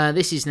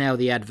 This is now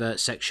the advert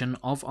section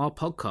of our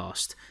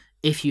podcast.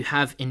 If you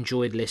have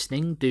enjoyed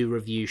listening, do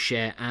review,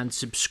 share and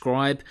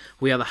subscribe.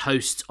 We are the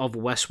hosts of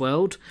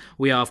Westworld.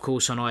 We are, of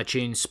course, on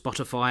iTunes,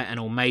 Spotify and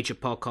all major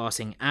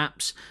podcasting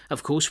apps.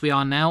 Of course, we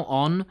are now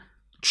on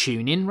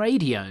TuneIn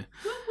Radio.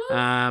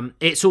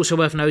 It's also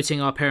worth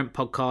noting our parent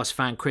podcast,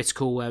 Fan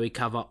Critical, where we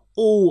cover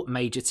all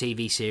major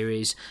TV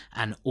series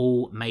and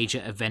all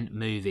major event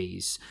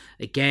movies.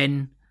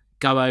 Again,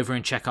 go over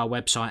and check our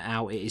website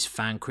out. It is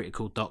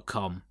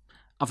fancritical.com.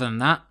 Other than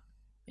that,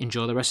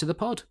 enjoy the rest of the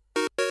pod.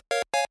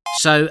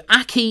 So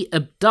Aki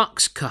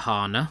abducts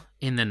Kahana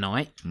in the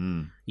night.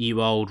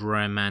 You old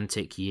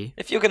romantic, you.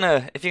 If you're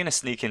gonna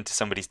sneak into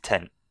somebody's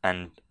tent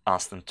and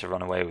ask them to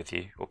run away with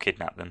you or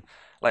kidnap them,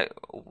 like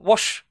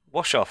wash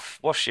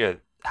your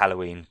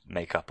Halloween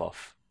makeup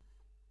off.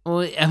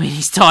 Well, I mean,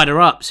 he's tied her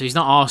up, so he's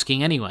not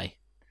asking anyway.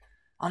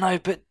 I know,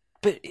 but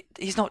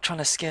he's not trying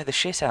to scare the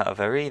shit out of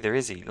her either,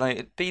 is he?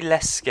 Like, be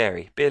less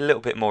scary, be a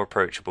little bit more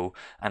approachable,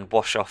 and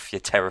wash off your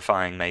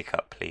terrifying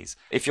makeup, please.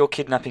 If you're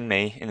kidnapping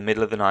me in the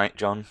middle of the night,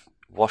 John,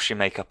 wash your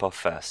makeup off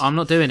first. I'm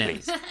not doing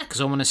please. it,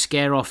 because I want to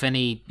scare off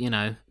any,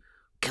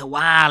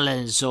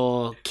 koalas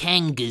or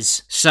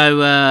kangas.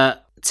 So,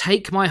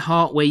 take my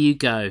heart where you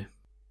go.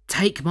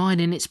 Take mine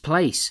in its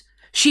place.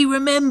 She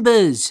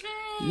remembers!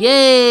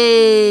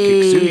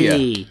 Yay!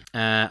 Kiksuya.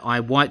 I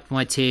wipe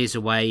my tears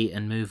away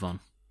and move on.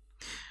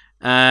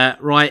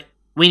 Right,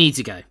 we need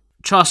to go.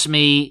 Trust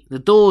me, the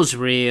door's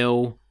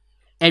real.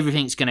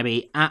 Everything's going to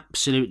be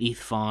absolutely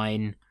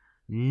fine.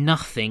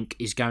 Nothing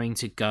is going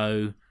to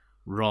go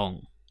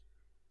wrong.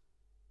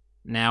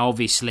 Now,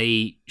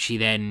 obviously, she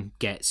then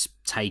gets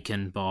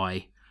taken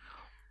by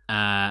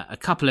a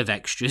couple of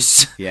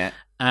extras. Yeah.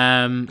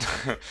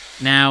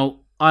 Now,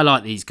 I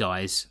like these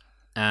guys.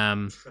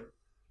 And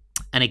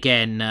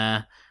again,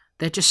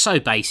 they're just so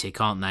basic,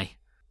 aren't they?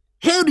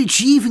 How did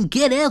she even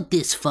get out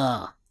this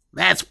far?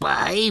 That's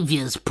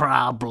behaviour's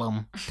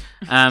problem.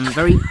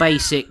 Very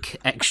basic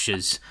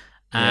extras.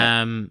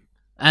 And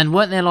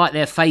weren't there like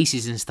their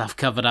faces and stuff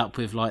covered up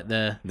with like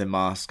the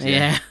masks?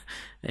 Yeah.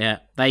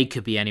 They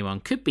could be anyone.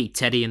 Could be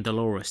Teddy and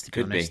Dolores, to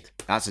be honest.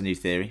 That's a new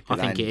theory. I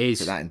think it is.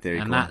 Put that in theory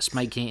and corner. that's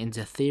making it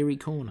into Theory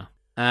Corner.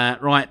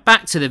 Right,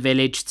 back to the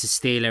village to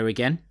steal her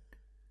again.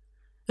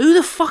 Who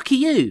the fuck are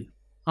you?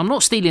 I'm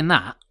not stealing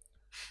that.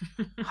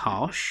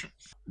 Harsh.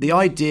 The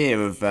idea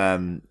of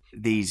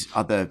these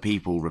other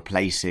people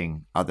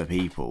replacing other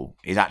people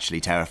is actually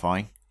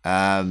terrifying.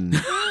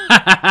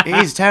 It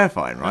is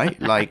terrifying,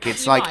 right? Like,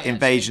 it's like right,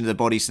 Invasion of the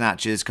Body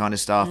Snatchers kind of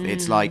stuff.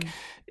 It's like,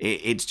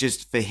 it's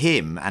just for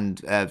him and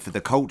for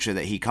the culture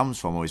that he comes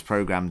from or is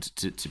programmed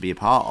to be a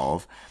part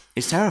of,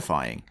 it's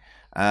terrifying.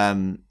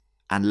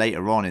 And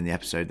later on in the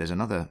episode, there's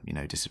another,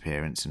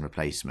 disappearance and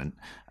replacement.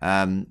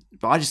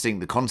 But I just think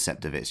the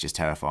concept of it's just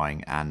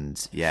terrifying.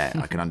 And yeah,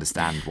 I can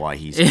understand why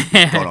he's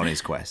gone on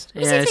his quest.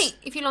 What do you think,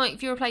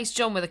 if you replace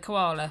John with a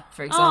koala,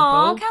 for example?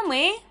 Oh, can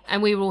we?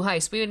 And we were all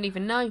hosts, we wouldn't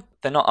even know.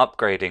 They're not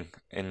upgrading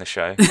in the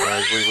show,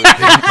 whereas we would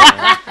be.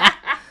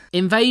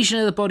 Invasion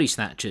of the Body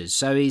Snatchers.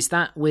 So is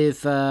that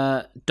with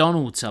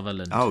Donald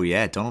Sutherland? Oh,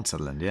 yeah, Donald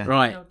Sutherland, yeah.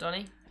 Right. Oh,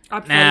 Donnie. I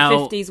prefer Now-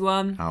 the 50s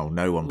one. Oh,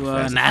 no one Well,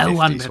 prefers the no 50s one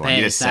one. prepares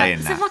You're just that. saying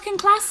It's a that. fucking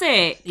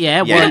classic.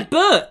 Yeah, Yeah. well, A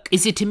book.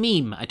 is it a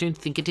meme? I don't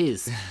think it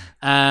is.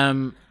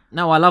 No,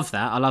 I love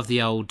that. I love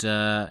the old,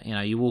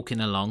 you're walking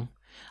along.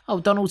 Oh,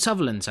 Donald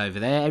Sutherland's over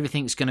there.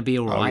 Everything's going to be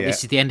all right. yeah.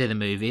 This is the end of the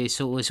movie. It's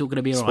all going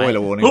to be all right.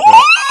 Spoiler warning.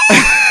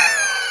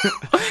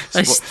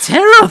 It's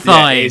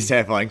terrifying. Yeah, it is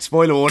terrifying.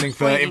 Spoiler warning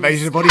for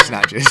Invasion of the Body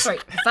Snatchers. Sorry,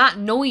 that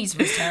noise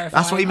was terrifying.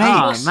 That's what he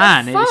Oh, means.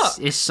 man, fuck?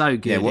 it's so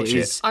good. Yeah, watch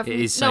it. I've, It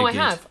is no, so I good.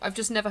 have. I've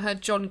just never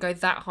heard John go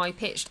that high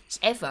pitched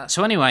ever.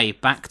 So anyway,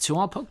 back to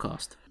our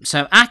podcast.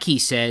 So Aki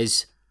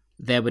says,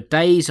 there were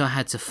days I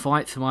had to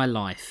fight for my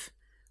life.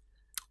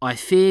 I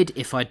feared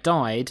if I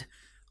died,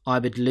 I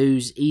would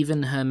lose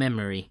even her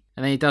memory.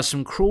 And then he does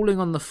some crawling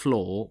on the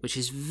floor, which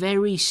is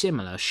very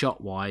similar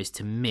shot-wise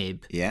to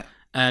Mib Yeah.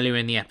 earlier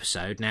in the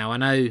episode. Now, I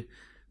know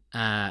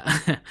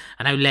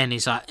Len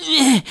is like,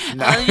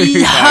 No,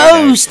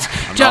 host,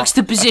 I'm not.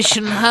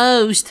 juxtaposition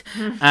host.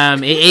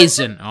 It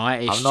isn't,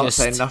 right? It's I'm not just,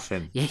 saying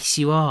nothing. Yes,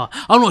 you are.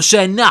 I'm not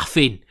saying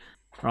nothing.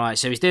 Right,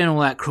 so he's doing all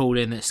that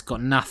crawling that's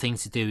got nothing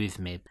to do with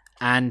Mib.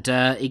 And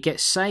he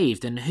gets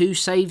saved. And who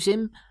saves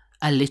him?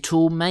 A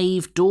little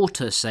Maeve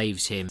daughter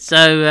saves him.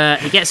 So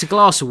he gets a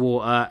glass of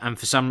water, and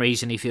for some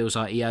reason he feels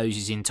like he owes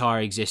his entire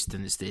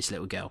existence to this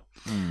little girl.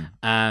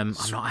 I'm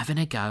not having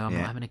a go. I'm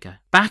not having a go.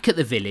 Back at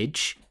the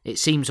village, it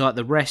seems like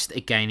the rest are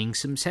gaining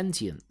some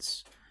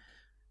sentience.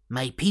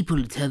 My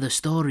people tell the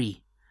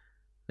story.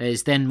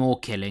 There's then more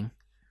killing.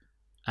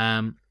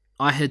 I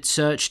had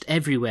searched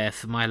everywhere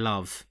for my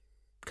love.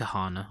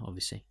 Kahana,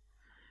 obviously.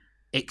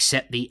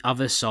 Except the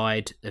other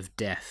side of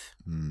death.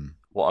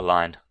 What a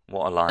line.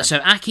 What a line. So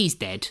Aki's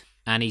dead,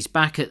 and he's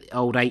back at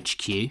old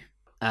HQ.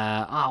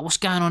 What's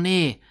going on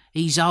here?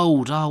 He's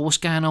old. What's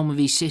going on with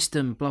his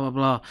system? Blah, blah,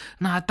 blah.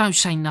 No, don't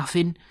say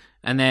nothing.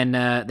 And then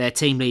their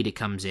team leader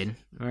comes in.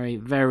 Very,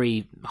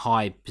 very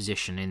high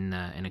position in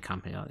a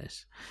company like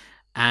this.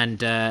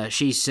 And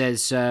she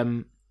says,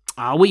 what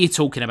are you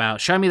talking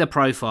about? Show me the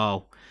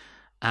profile.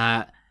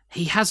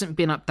 He hasn't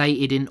been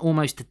updated in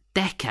almost a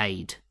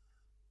decade.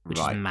 Which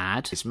is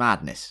mad. It's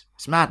madness.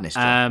 It's madness,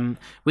 John.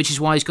 Which is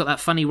why he's got that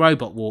funny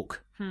robot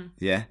walk.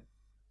 Yeah.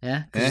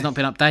 Yeah, because it's not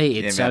been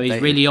updated, Yeah, so he's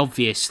updated. really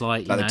obvious.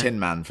 Like the Tin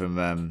Man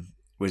from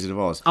Wizard of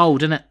Oz.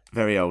 old, isn't it?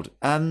 Very old.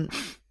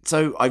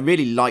 So I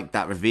really like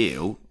that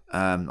reveal.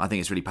 I think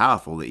it's really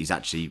powerful that he's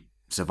actually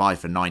survived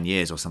for 9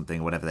 years or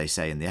something, or whatever they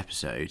say in the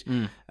episode.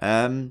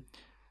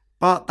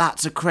 But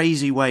that's a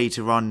crazy way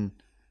to run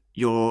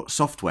your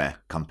software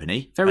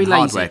company, Very and lazy.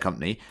 hardware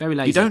company. Very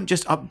lazy. You don't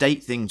just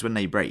update things when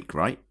they break,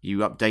 right? You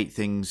update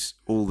things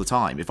all the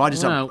time. If I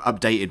just Well-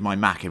 updated my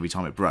Mac every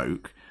time it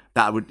broke,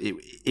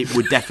 it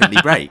would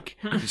definitely break.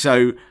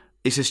 So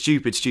it's a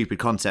stupid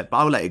concept, but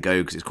I'll let it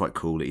go because it's quite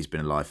cool that he's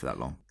been alive for that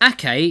long.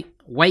 Ake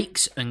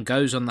wakes and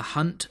goes on the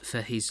hunt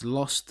for his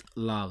lost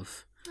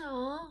love.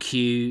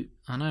 Cue,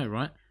 I know,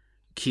 right?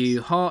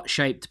 Cue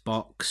heart-shaped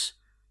box,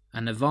 a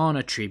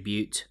Nirvana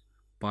tribute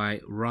by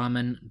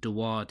Raman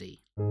Dawadi.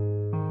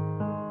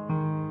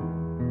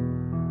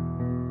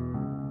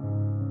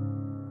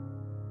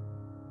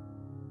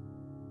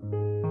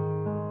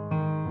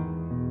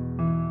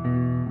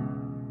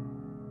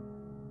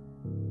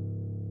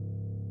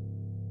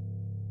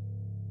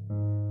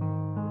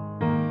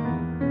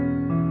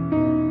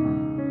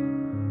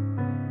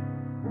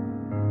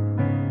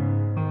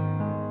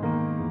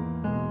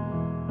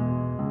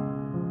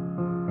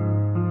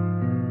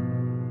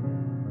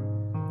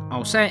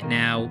 I'll say it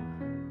now,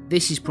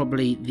 this is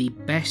probably the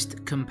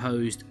best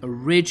composed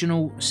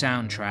original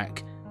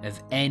soundtrack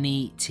of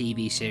any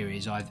TV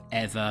series I've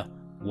ever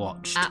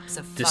watched.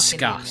 Abso-fucking-lutely.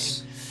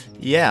 Discuss.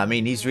 Yeah, I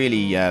mean, he's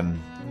really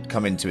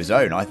come into his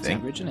own, I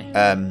think. Originally.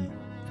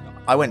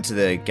 I went to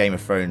the Game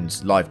of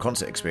Thrones live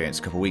concert experience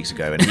a couple of weeks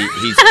ago, and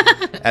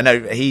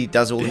he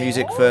does all the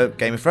music for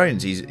Game of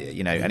Thrones. He's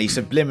and he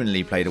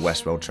subliminally played a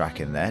Westworld track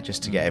in there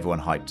just to get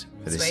everyone hyped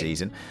for this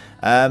season.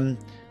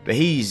 But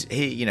he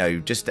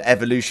just the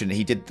evolution.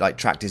 He did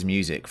tracked his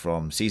music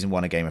from season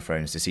 1 of Game of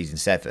Thrones to season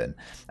 7,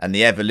 and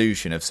the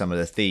evolution of some of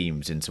the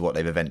themes into what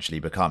they've eventually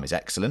become is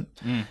excellent.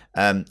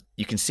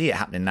 You can see it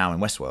happening now in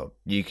Westworld.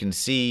 You can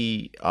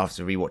see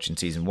after rewatching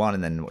season 1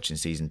 and then watching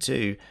season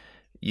 2,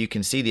 you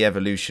can see the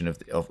evolution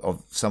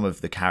of some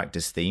of the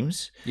characters'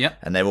 themes. Yep.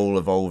 And they're all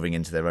evolving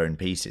into their own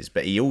pieces.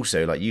 But he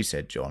also, like you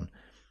said, John,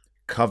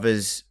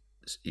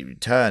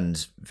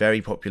 turns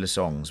very popular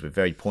songs with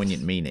very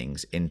poignant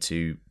meanings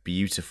into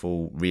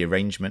beautiful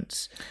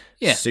rearrangements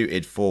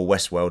suited for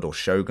Westworld or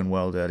Shogun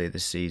World earlier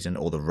this season,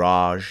 or the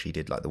Raj. He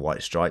did the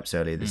White Stripes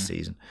earlier this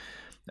season.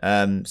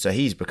 So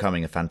he's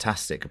becoming a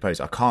fantastic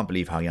composer. I can't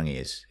believe how young he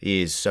is.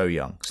 He is so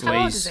young. How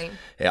old is he?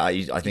 Yeah,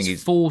 I think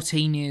he's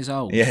 14 years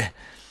old. Yeah.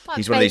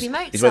 He's one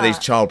of these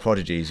child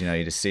prodigies,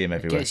 you just see him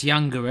everywhere. Gets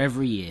younger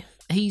every year.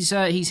 He's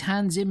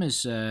Hans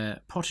Zimmer's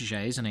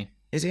protege, isn't he?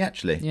 Is he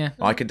actually? Yeah.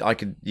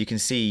 You can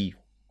see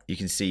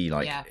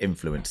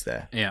influence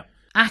there. Yeah.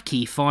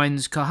 Aki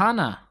finds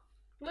Kahana.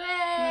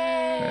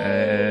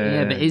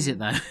 Yeah, but is it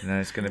though?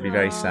 No, it's going to be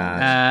very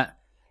sad.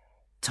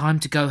 Time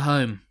to go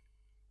home.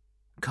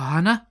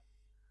 Kahana?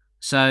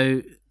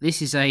 So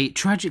this is a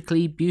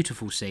tragically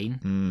beautiful scene.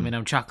 I mean,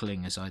 I'm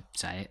chuckling as I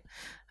say it.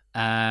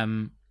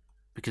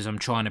 Because I'm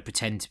trying to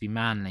pretend to be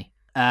manly.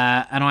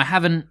 And I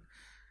haven't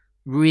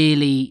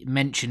really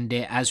mentioned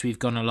it as we've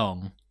gone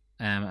along.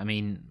 I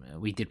mean,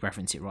 we did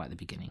reference it right at the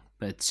beginning.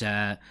 But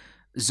Zahn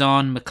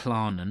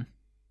McClarnon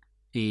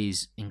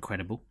is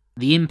incredible.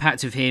 The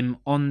impact of him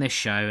on this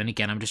show, and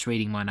again, I'm just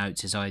reading my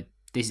notes as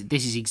this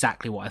is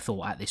exactly what I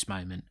thought at this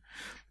moment.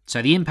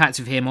 So the impact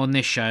of him on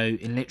this show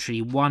in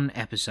literally one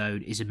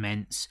episode is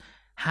immense.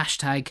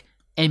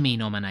 # Emmy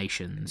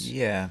nominations.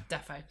 Yeah.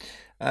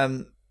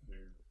 Defo.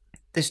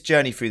 This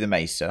journey through the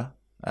Mesa,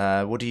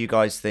 what do you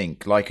guys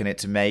think? Liken it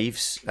to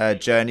Maeve's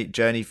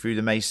journey through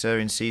the Mesa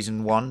in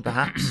season 1,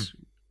 perhaps?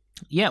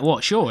 Yeah,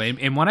 sure,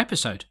 in one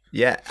episode.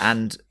 Yeah,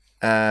 and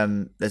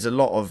there's a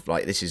lot of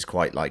this is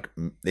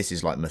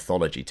like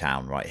mythology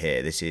town right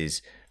here. This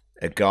is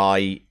a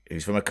guy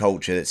who's from a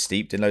culture that's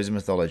steeped in loads of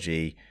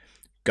mythology,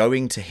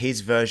 going to his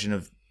version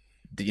of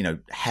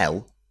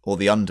hell or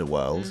the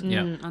underworld,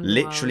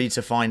 literally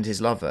to find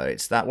his lover.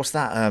 It's that. What's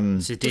that?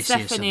 It's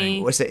Odysseus, I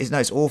think. What's it? No,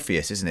 it's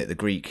Orpheus, isn't it? The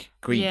Greek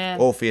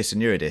Orpheus and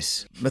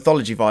Eurydice.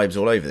 Mythology vibes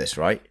all over this,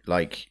 right?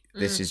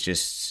 This is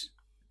just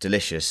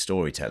delicious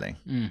storytelling.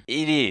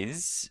 It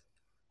is,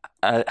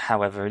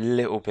 however, a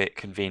little bit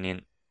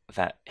convenient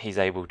that he's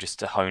able just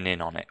to hone in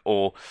on it,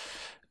 or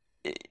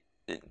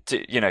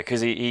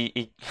because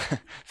he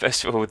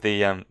first of all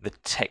the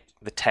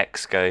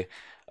texts go,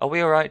 are we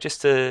all right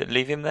just to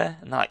leave him there?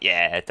 And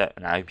yeah, I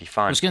don't know, he'd be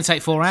fine. It's going to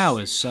take 4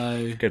 hours,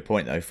 so... Good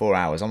point, though. 4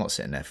 hours. I'm not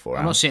sitting there for 4 hours.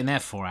 I'm not sitting there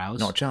for 4 hours.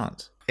 Not a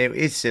chance. It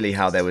is silly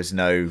how there was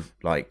no,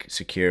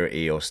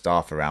 security or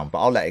staff around, but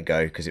I'll let it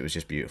go because it was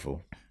just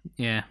beautiful.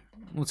 Yeah,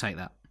 we'll take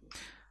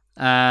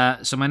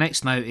that. So my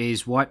next note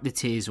is, wipe the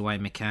tears away,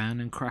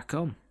 McCann, and crack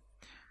on.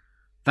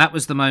 That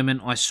was the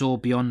moment I saw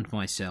beyond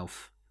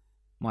myself.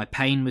 My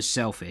pain was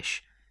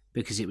selfish,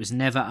 because it was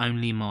never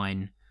only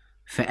mine.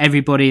 For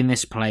everybody in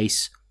this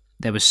place...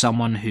 there was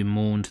someone who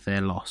mourned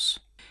their loss.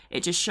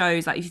 It just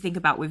shows, if you think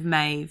about with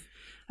Maeve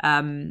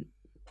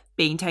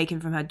being taken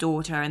from her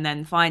daughter and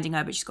then finding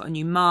her, but she's got a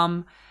new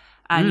mum,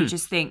 and you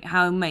just think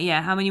how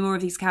many more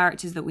of these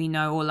characters that we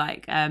know, or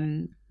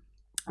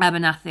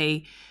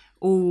Abernathy,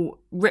 all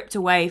ripped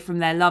away from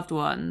their loved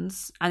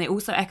ones. And it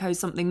also echoes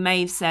something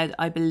Maeve said,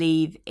 I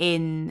believe,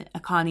 in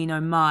Akane no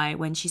Mai,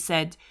 when she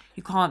said,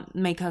 you can't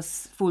make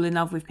us fall in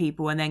love with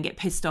people and then get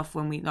pissed off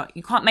when we,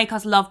 you can't make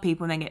us love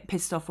people and then get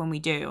pissed off when we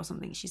do, or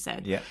something she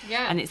said. Yeah.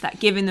 And it's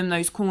that giving them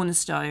those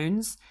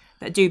cornerstones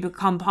that do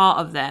become part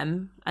of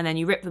them, and then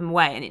you rip them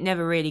away and it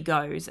never really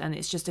goes. And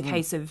it's just a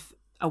case of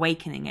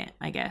awakening it,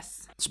 I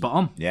guess. Spot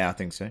on. Yeah, I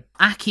think so.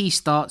 Aki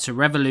starts a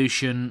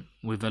revolution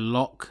with a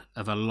lock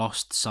of a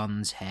lost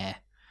son's hair,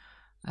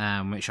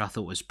 which I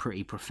thought was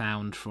pretty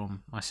profound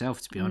from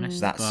myself, to be honest.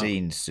 That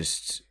scene's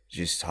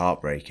just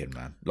heartbreaking,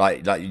 man.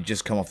 You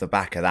just come off the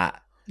back of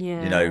that,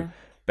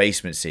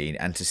 basement scene,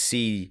 and to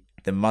see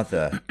the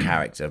mother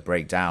character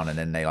break down and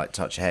then they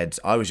touch heads.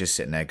 I was just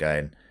sitting there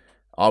going,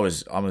 I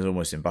was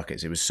almost in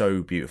buckets. It was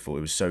so beautiful.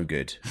 It was so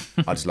good.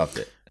 I just loved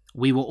it.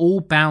 We were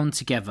all bound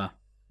together,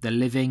 the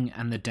living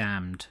and the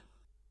damned.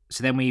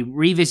 So then we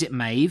revisit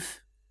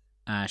Maeve.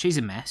 She's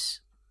a mess.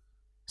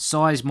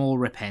 Sizemore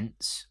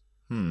repents.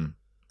 I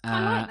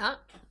like that.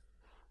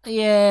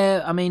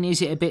 Yeah, I mean,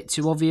 is it a bit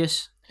too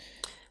obvious?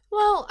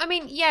 Well, I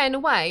mean, yeah, in a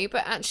way,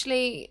 but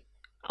actually,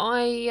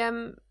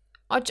 I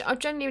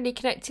genuinely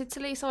connected to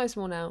Lee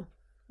Sizemore now.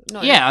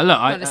 Not Yeah, look,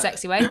 not in a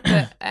sexy way,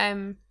 but a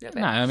little bit.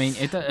 No, I mean,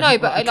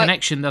 but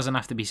connection doesn't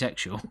have to be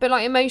sexual. But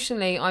like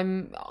emotionally,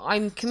 I'm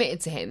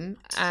committed to him,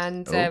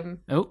 and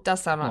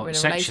does sound like we're in a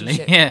sexually,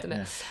 relationship, yeah.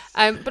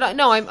 doesn't it? But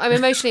no, I'm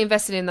emotionally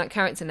invested in that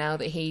character now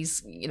that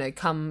he's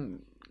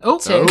come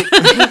to.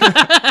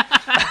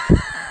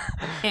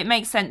 It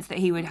makes sense that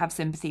he would have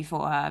sympathy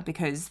for her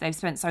because they've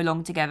spent so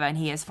long together, and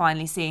he is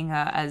finally seeing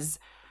her as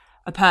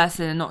a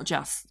person and not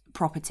just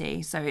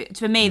property. So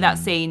for me, that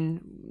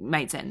scene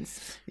made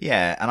sense.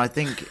 Yeah, and I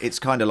think it's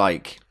kind of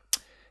like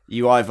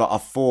you either are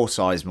for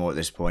Sizemore at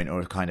this point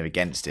or kind of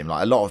against him.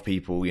 Like a lot of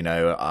people,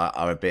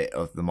 are a bit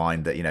of the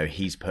mind that,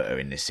 he's put her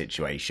in this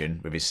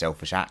situation with his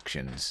selfish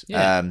actions.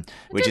 Yeah. I don't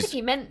think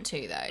he meant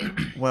to, though.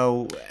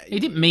 Well, he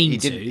didn't mean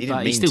to, he but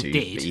didn't he still to,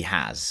 did. but he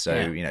has. So,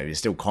 Yeah. there's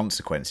still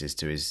consequences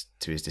to his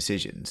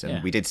decisions. And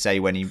Yeah. we did say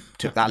when he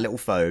took that little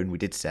phone, we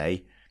did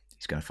say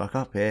he's going to fuck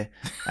up here,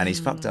 and he's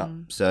fucked up.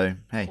 So,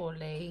 hey.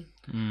 Poorly.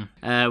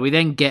 We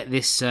then get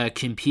this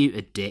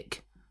computer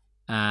dick.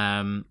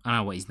 I don't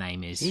know what his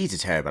name is. He's a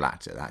terrible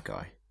actor, that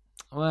guy.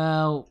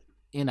 Well,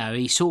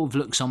 he sort of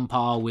looks on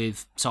par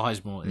with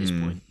Sizemore at this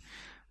point.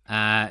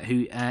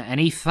 And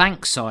he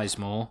thanks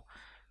Sizemore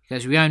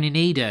because we only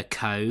need a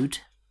code,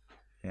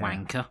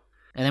 wanker.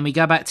 And then we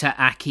go back to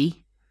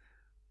Aki.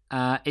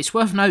 It's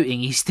worth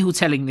noting he's still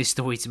telling this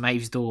story to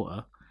Maeve's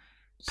daughter.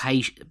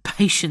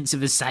 Patience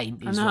of a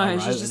saint. Is I what I know,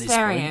 wrote she's at just this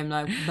staring point.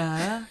 at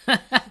him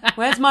like,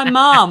 where's my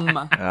mum?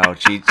 Oh,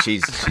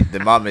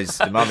 the mum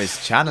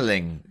is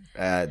channeling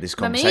this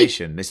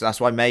conversation.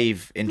 That's why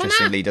Maeve,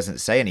 interestingly, doesn't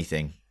say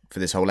anything for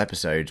this whole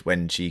episode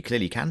when she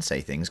clearly can say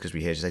things because we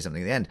hear her say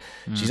something at the end.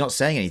 She's not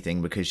saying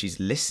anything because she's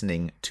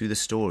listening to the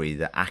story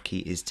that Aki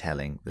is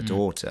telling the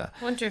daughter.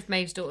 I wonder if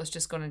Maeve's daughter's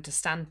just gone into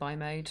standby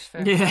mode for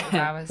a couple of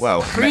hours. Well,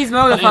 Freeze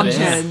molar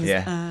functions.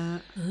 yeah.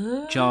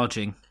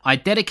 Charging. I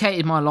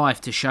dedicated my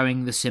life to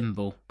showing the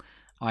symbol.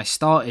 I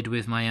started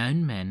with my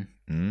own men.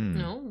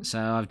 No.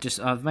 So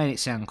I've made it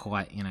sound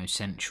quite,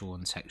 sensual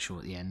and sexual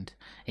at the end.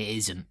 It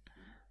isn't.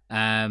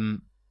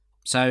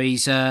 So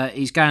he's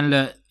going,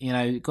 look,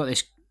 got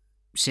this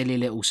silly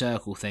little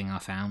circle thing I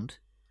found.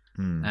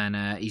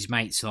 And his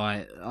mate's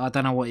like, I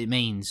don't know what it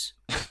means.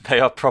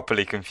 They are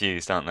properly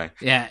confused, aren't they?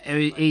 Yeah,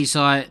 he's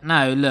like,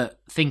 no, look,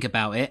 think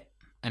about it.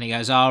 And he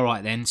goes, all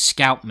right then,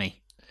 scalp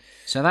me.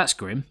 So that's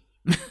grim.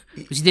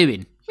 What's he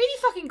doing?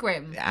 Really fucking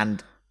grim.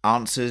 And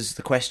answers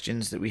the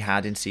questions that we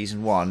had in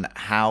season 1.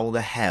 How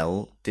the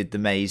hell did the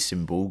maze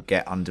symbol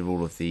get under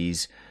all of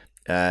these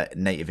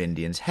native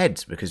Indians'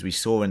 heads? Because we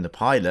saw in the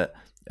pilot,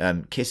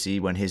 Kissy,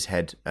 when his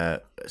head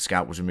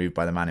scalp was removed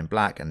by the man in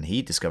black and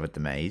he discovered the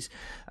maze,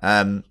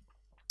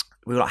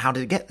 we were like, how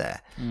did it get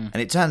there? And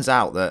it turns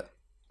out that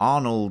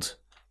Arnold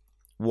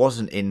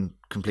wasn't in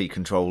complete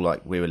control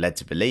like we were led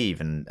to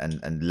believe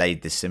and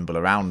laid this symbol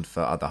around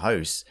for other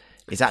hosts.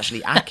 It's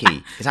actually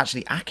Aki. It's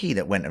actually Aki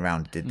that went around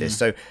and did this.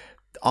 So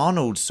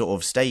Arnold's sort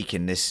of stake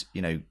in this,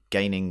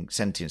 gaining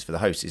sentience for the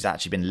host has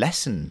actually been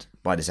lessened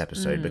by this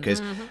episode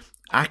because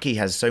Aki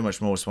has so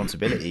much more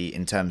responsibility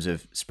in terms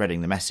of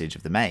spreading the message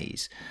of the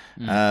maze,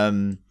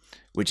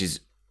 which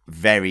is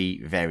very,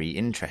 very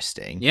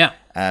interesting. Yeah.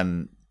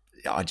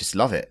 I just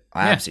love it.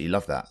 I absolutely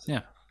love that.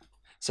 Yeah.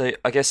 So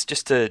I guess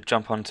just to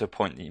jump on to a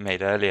point that you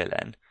made earlier,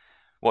 Len,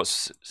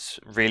 what's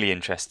really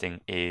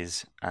interesting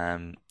is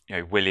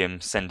William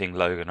sending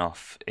Logan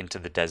off into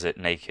the desert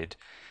naked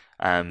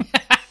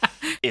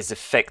is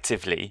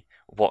effectively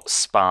what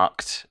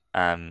sparked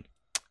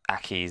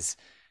Aki's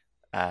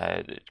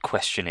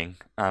questioning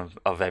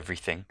of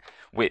everything,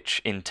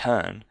 which in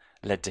turn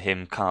led to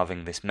him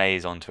carving this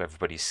maze onto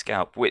everybody's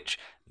scalp, which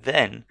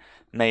then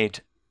made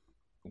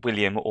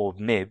William or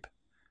Mib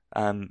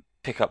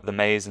pick up the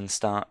maze and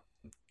start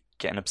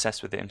getting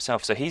obsessed with it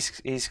himself. So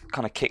he's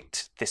kind of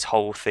kicked this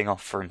whole thing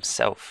off for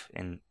himself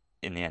in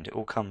the end. It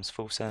all comes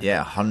full circle.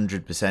 Yeah,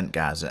 100%,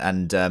 Gaz.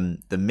 And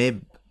the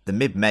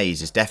Mib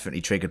maze is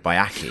definitely triggered by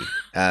Aki.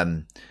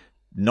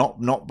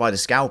 Not by the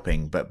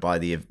scalping, but by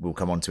we'll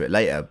come on to it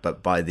later,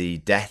 but by the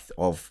death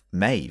of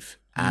Maeve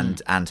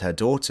and her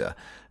daughter.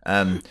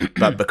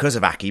 But because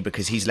of Aki,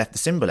 because he's left the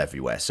symbol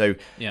everywhere. So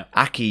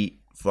Aki,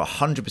 for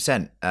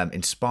 100%,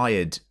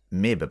 inspired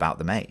Mib about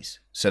the maze.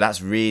 So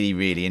that's really,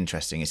 really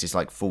interesting. It's this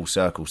like full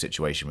circle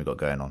situation we've got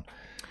going on.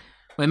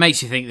 Well, it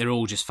makes you think they're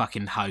all just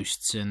fucking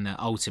hosts and that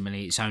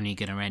ultimately it's only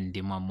going to end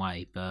in one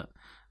way, but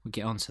we'll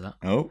get on to that.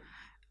 Oh.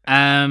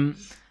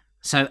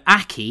 So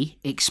Aki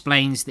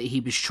explains that he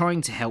was trying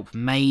to help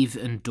Maeve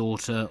and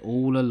daughter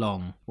all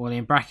along. Well,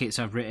 in brackets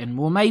I've written,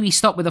 well, maybe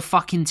stop with a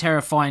fucking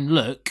terrifying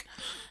look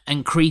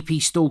and creepy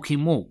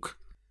stalking walk.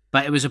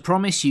 But it was a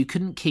promise you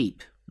couldn't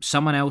keep.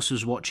 Someone else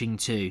was watching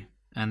too.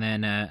 And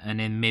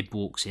then Mib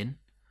walks in.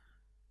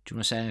 Do you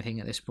want to say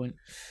anything at this point?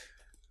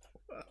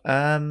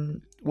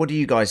 What do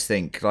you guys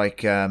think?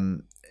 Like,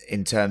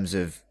 in terms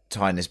of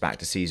tying this back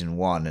to season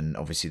 1 and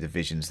obviously the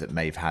visions that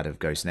Maeve had of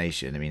Ghost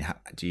Nation, I mean,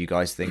 do you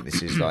guys think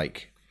this is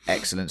like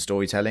excellent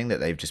storytelling, that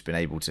they've just been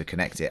able to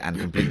connect it and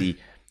completely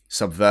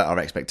subvert our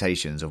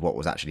expectations of what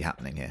was actually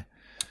happening here?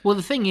 Well,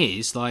 the thing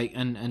is, like,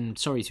 and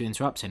sorry to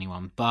interrupt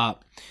anyone,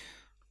 but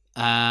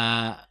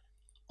I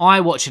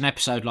watch an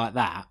episode like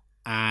that,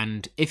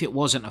 and if it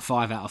wasn't a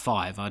 5 out of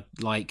 5,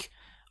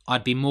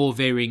 I'd be more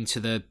veering to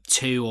the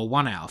 2 or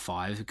 1 out of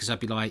 5, because I'd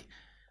be like,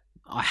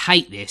 I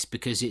hate this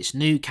because it's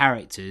new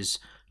characters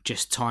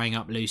just tying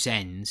up loose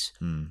ends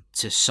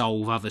to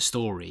solve other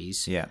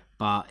stories. Yeah.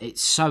 But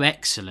it's so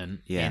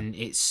excellent in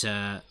its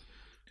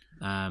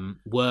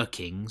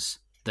workings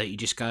that you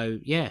just go,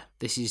 yeah,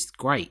 this is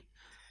great.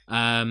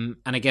 And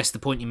I guess the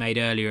point you made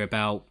earlier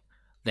about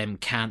them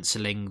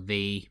cancelling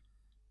the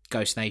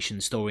Ghost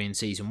Nation story in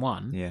season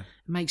 1, it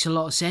makes a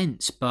lot of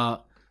sense.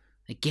 But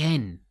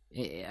again,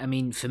 I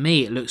mean, for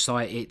me, it looks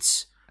like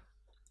it's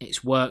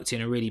worked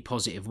in a really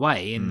positive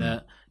way in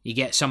that you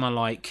get someone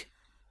like,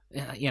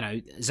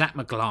 Zach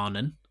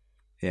McLarnon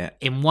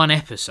in one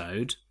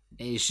episode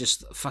is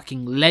just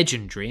fucking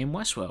legendary in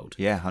Westworld.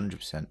 Yeah,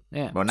 100%.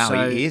 Yeah. Well, now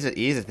So- he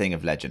is a thing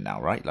of legend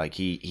now, right? Like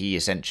he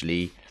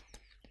essentially,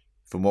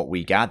 from what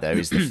we gather,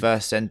 is the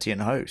first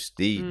sentient host,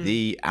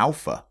 the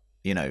alpha.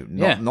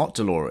 Not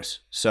Dolores.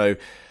 So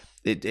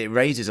it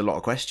raises a lot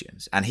of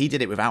questions, and he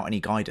did it without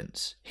any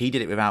guidance. He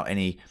did it without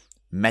any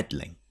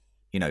meddling.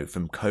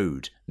 From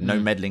Code, no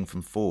meddling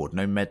from Ford,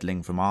 no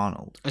meddling from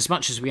Arnold. As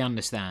much as we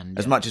understand.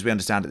 As much as we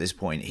understand at this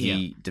point,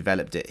 he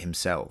developed it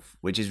himself,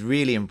 which is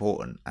really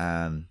important.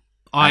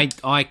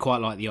 I quite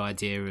like the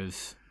idea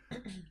of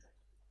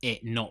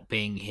it not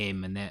being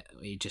him, and that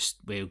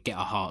we'll get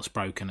our hearts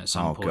broken at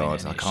some point. Oh God,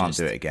 and I it's can't just-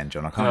 do it again,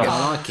 John. I can't.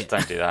 I like it.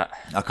 Don't do that.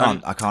 I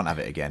can't have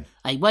it again.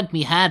 I want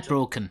me heart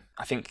broken.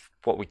 I think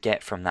what we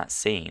get from that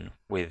scene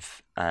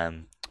with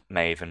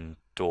Maeve and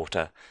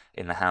daughter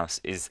in the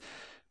house is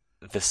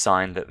the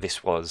sign that this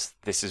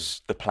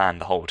is the plan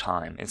the whole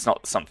time. It's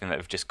not something that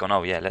have just gone,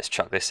 oh yeah, let's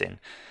chuck this in.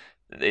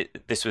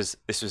 This was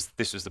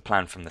the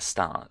plan from the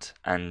start,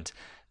 and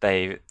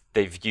they've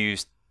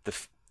used the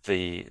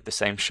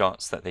same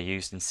shots that they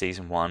used in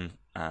season 1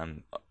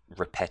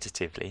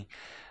 repetitively,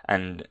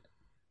 and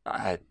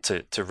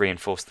to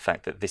reinforce the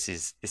fact that this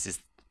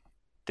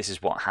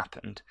is what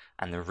happened,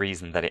 and the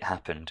reason that it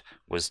happened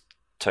was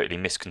totally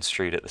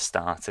misconstrued at the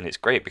start. And it's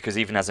great because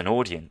even as an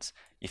audience,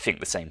 you think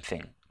the same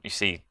thing. You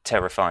see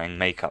terrifying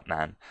makeup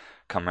man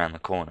come around the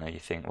corner, you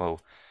think, well,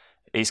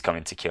 he's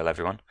coming to kill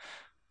everyone.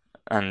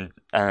 And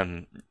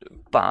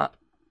but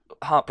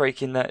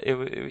heartbreaking that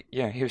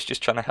he was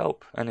just trying to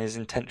help, and his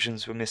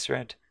intentions were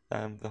misread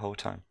the whole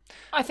time.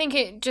 I think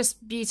it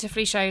just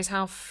beautifully shows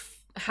how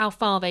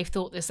far they've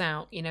thought this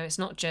out. It's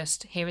not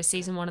just, here is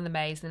season 1 of the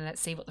maze, and then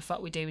let's see what the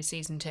fuck we do with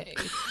season 2.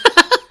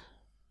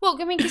 Well,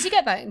 I mean, because you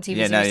get that in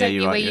TV series, don't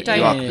you? Where you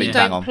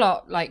don't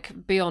plot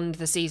like beyond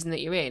the season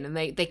that you're in, and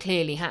they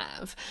clearly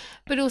have.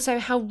 But also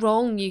how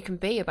wrong you can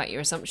be about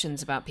your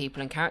assumptions about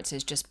people and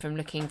characters just from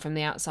looking from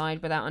the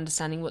outside without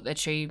understanding what their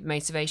true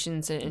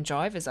motivations and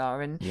drivers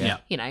are. And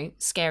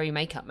scary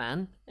makeup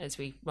man, as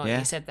we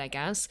rightly said there,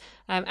 Gaz.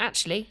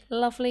 Actually,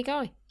 lovely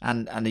guy.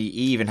 And he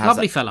even has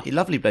Lovely fella.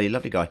 Lovely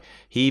guy.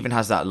 He even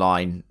has that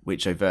line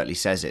which overtly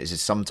says it,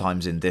 is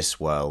sometimes in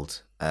this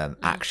world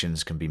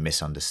actions can be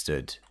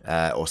misunderstood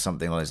or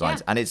something along those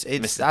lines. And it's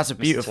that's a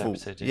beautiful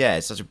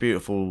it's such a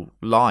beautiful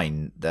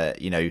line that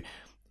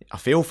I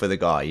feel for the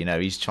guy.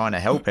 He's trying to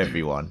help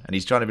everyone, and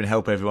he's trying to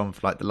help everyone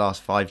for like the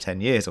last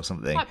 5-10 years or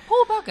something. Like,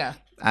 poor bugger.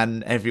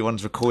 And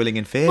everyone's recoiling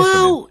in fear from him.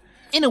 Well,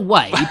 in a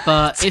way,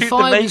 but if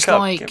I was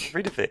like, get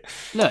rid of it.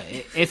 look,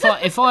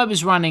 if I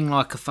was running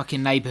like a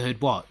fucking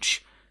neighbourhood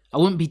watch, I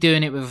wouldn't be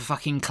doing it with a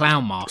fucking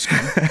clown mask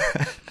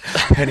on.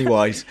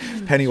 Pennywise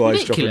dropping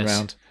Ridiculous.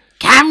 around.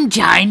 Come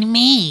join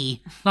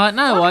me. Like,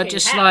 no, I Fucking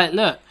just hell. like,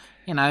 look,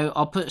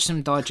 I'll put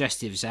some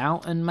digestives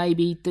out and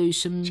maybe do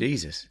some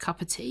Jesus.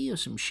 cup of tea or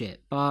some shit.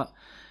 But,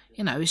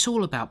 it's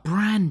all about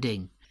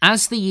branding.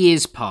 As the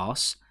years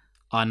pass,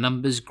 our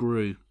numbers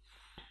grew.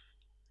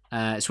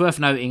 It's worth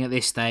noting at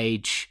this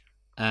stage,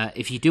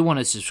 if you do want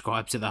to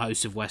subscribe to the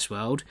host of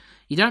Westworld,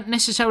 you don't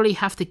necessarily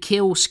have to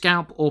kill,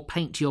 scalp, or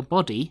paint your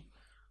body,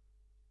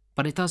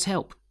 but it does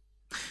help.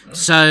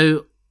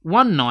 So,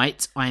 one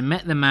night, I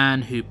met the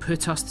man who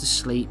put us to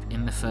sleep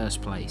in the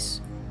first place.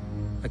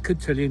 I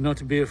could tell you not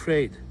to be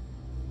afraid.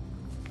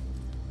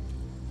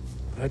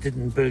 But I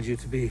didn't build you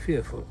to be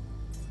fearful.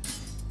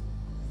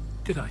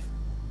 Did I?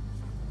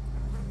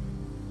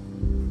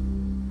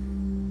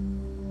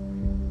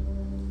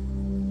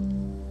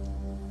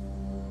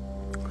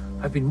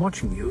 I've been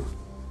watching you.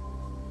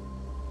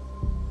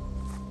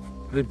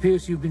 It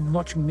appears you've been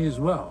watching me as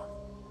well.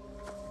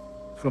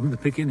 From the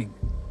beginning.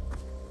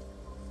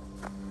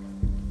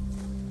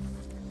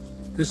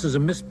 This is a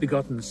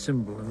misbegotten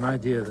symbol, an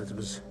idea that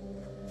was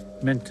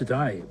meant to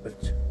die,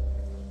 but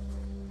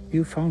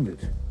you found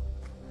it.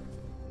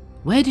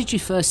 Where did you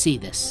first see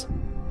this?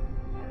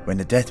 When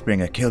the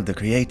Deathbringer killed the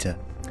Creator,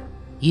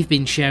 You've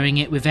been sharing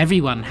it with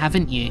everyone,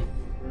 haven't you?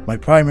 my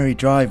primary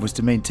drive was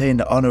to maintain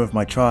the honor of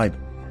my tribe.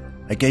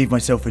 I gave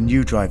myself a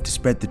new drive to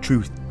spread the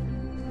truth,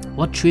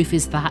 What truth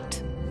is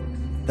that?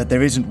 that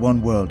there isn't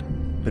one world,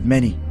 but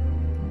many,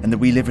 and that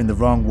we live in the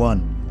wrong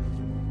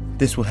one.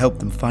 This will help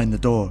them find the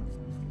door.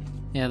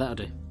 Yeah, that'll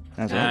do.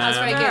 That's That's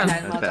very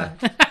good. Well done.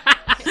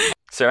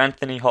 Sir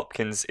Anthony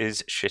Hopkins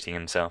is shitting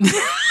himself.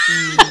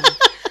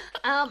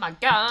 Oh my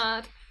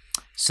god.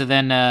 So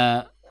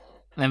then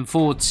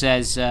Ford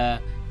says,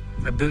 I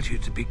built you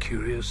to be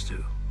curious,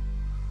 to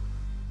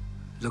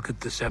look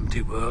at this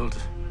empty world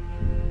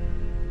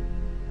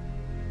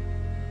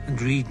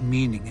and read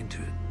meaning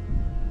into it.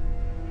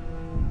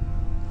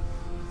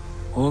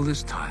 All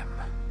this time,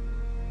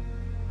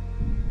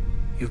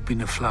 you've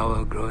been a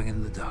flower growing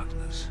in the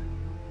darkness.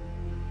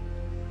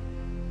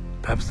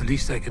 Perhaps the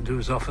least I can do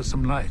is offer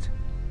some light.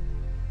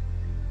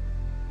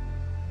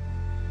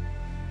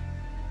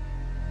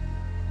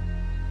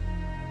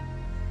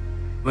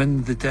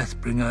 When the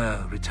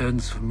Deathbringer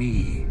returns for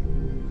me,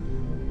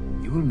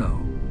 you will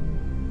know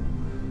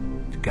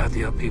to gather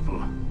your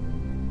people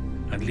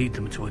and lead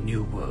them to a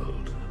new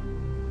world.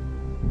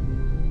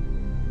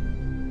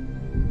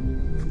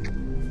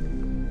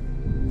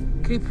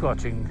 Keep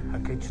watching,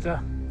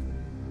 Akechita,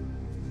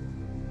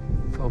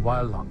 for a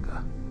while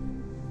longer.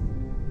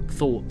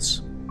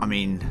 thoughts? I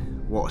mean,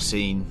 what a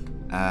scene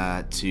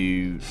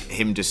to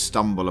him just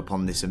stumble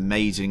upon this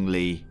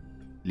amazingly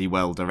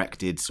well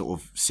directed sort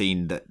of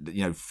scene that,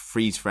 you know,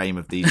 freeze frame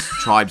of these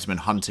tribesmen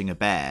hunting a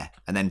bear,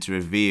 and then to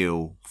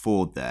reveal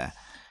Ford there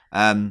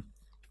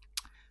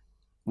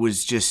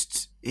was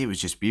just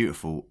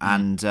beautiful.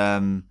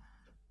 And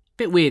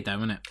bit weird though,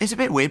 isn't it? it's a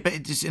bit weird, but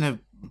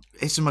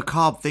it's a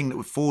macabre thing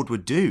that Ford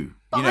would do.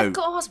 But I've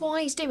got to ask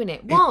why he's doing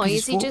it. Why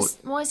is he Ford.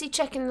 why is he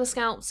checking the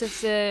scalps of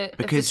the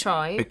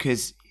tribe?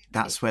 Because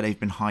that's where they've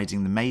been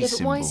hiding the maze Yeah, but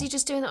symbol. why is he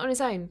just doing that on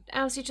his own?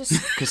 How's he just?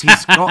 Because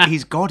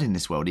he's God in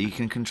this world. He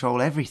can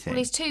control everything. Well,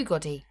 he's too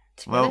goddy.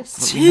 To be Well,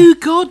 honest. Too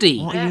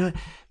goddy. What Yeah. are you-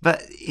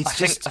 but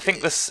it's I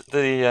think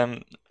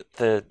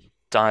the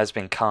die has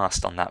been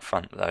cast on that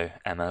front though,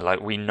 Emma.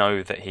 Like, we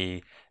know that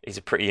he's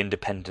a pretty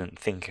independent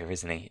thinker,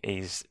 isn't he?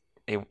 He's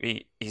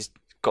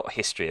got a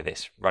history of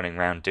this, running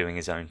around doing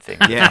his own thing.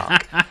 Yeah.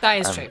 That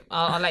is true.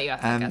 I'll let you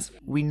have that, guess.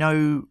 We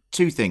know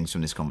two things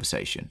from this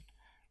conversation.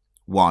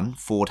 One,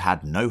 Ford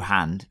had no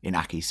hand in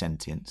Aki's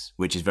sentience,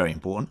 which is very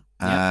important.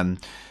 Yeah.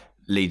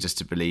 Leads us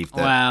to believe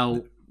that.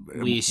 Well,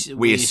 we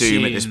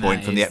assume at this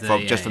point from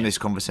from this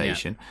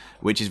conversation,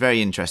 which is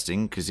very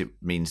interesting because it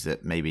means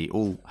that maybe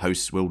all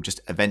hosts will just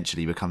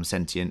eventually become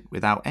sentient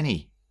without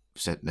any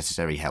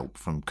necessary help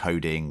from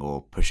coding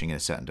or pushing in a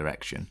certain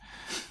direction.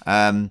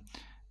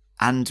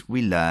 And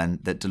we learn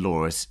that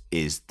Dolores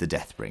is the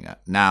Deathbringer.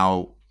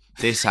 Now,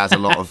 this has a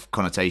lot of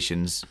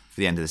connotations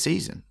for the end of the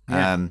season.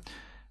 Yeah.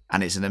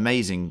 And it's an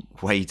amazing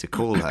way to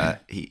call her.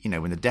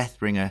 When the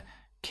Deathbringer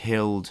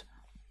killed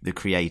the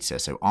Creator,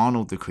 so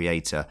Arnold the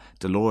Creator,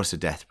 Dolores the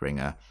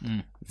Deathbringer,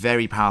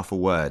 very powerful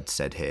words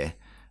said here.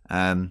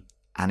 And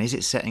is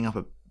it setting up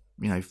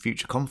a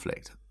future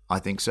conflict? I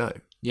think so.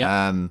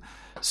 Yeah.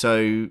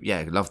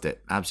 Loved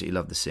it. Absolutely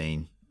loved the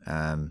scene.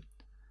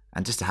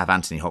 And just to have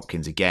Anthony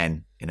Hopkins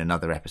again in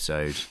another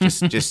episode,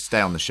 just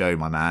stay on the show,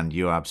 my man.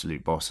 You're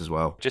absolute boss as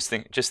well. Just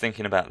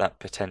thinking about that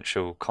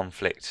potential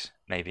conflict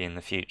maybe in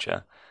the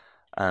future.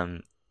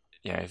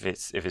 If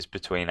it's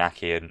between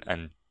Aki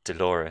and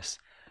Dolores,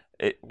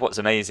 what's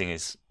amazing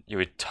is you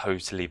would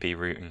totally be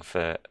rooting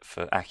for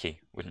Aki,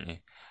 wouldn't you?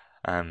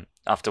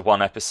 After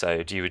one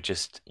episode,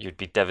 you'd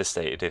be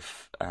devastated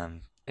if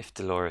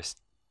Dolores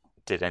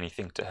did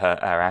anything to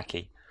hurt our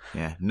Aki.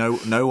 Yeah,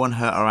 no one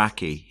hurt our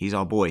Aki. He's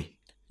our boy.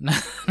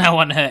 No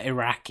one hurt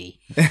Iraqi.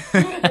 We're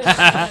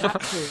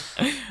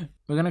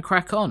going to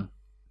crack on.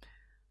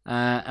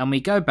 And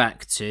we go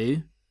back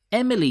to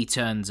Emily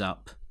turns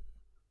up.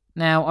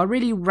 Now, I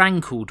really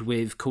rankled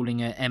with calling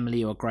her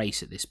Emily or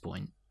Grace at this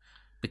point.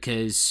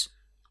 Because,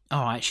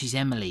 all right, she's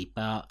Emily,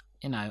 but,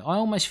 I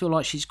almost feel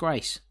like she's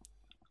Grace.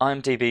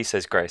 IMDb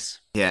says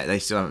Grace. Yeah, they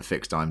still haven't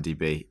fixed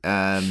IMDb.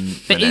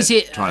 But is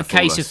it a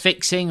case of us.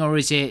 fixing, or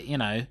is it,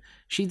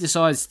 she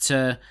decides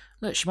to...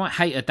 Look, she might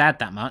hate her dad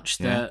that much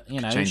that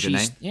change her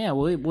name. Yeah,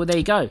 well, there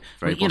you go.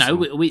 Very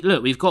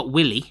We've got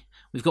Willie,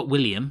 we've got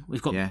William,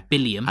 we've got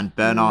Billiam, and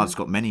Bernard's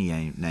got many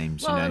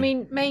names. Well, I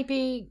mean,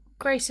 maybe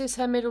Grace is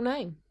her middle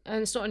name,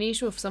 and it's not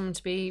unusual for someone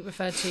to be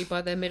referred to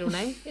by their middle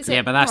name, is it?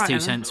 Yeah, but that's Right, too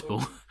Emma.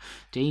 sensible.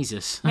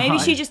 Jesus. Maybe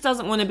she just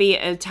doesn't want to be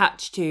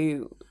attached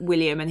to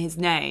William and his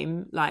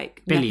name,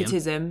 like Billiam.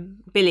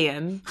 nepotism.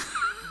 Billiam.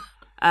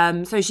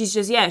 So she's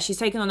she's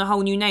taken on a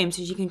whole new name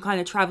so she can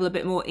kind of travel a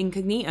bit more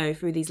incognito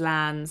through these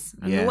lands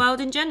and the world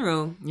in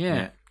general.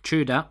 Yeah,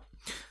 true that.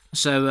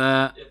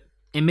 So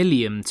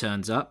Emilium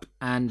turns up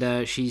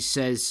and she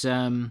says,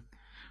 right,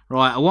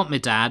 I want my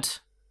dad.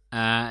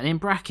 And in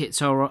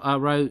brackets I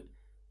wrote,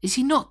 is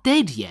he not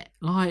dead yet?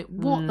 Like,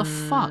 what the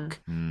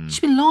fuck?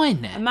 She's been lying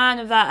A there. man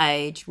of that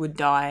age would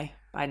die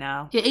by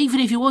now. Yeah, even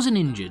if he wasn't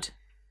injured.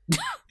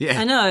 Yeah,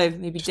 I know,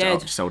 he'd be dead.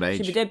 Just old age.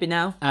 Should be dead by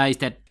now. He's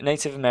dead.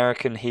 Native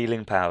American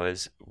healing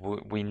powers,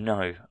 we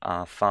know,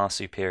 are far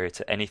superior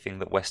to anything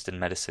that Western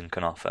medicine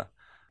can offer.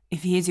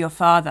 If he is your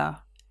father,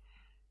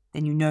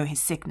 then you know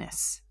his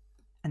sickness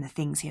and the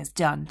things he has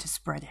done to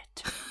spread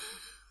it.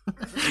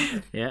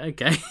 Yeah,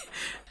 okay.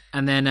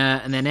 And then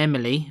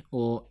Emily,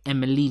 or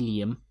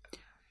Emililium,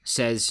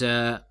 says,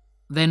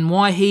 then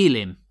why heal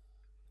him?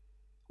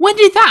 When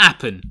did that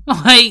happen?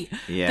 Like,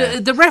 Yeah.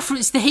 the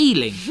reference to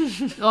healing.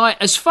 Like,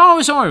 as far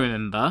as I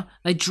remember,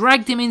 they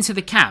dragged him into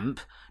the camp,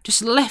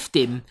 just left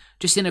him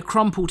just in a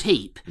crumpled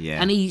heap. Yeah.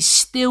 And he's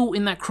still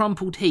in that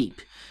crumpled heap.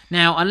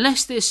 Now,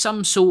 unless there's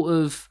some sort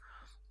of,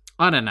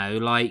 I don't know,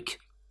 like,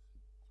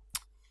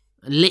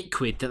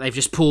 liquid that they've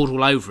just poured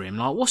all over him.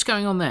 Like, what's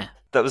going on there?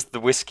 That was the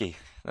whiskey.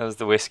 That was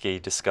the whiskey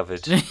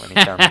discovered when he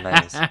found the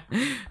maze.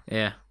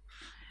 Yeah.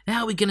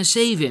 How are we going to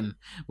save him?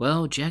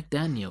 Well, Jack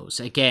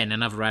Daniels. Again,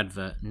 another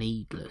advert.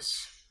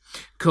 Needless.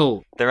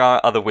 Cool. There are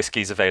other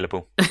whiskies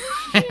available.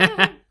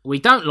 We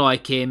don't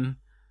like him.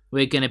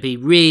 We're going to be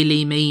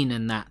really mean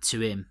and that to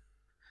him.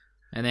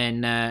 And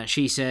then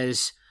she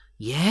says,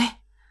 yeah?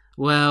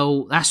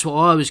 Well, that's what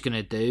I was going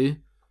to do,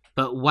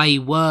 but way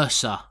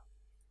worser.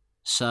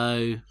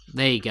 So,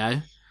 there you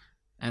go.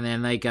 And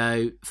then they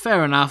go,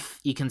 fair enough,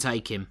 you can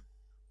take him.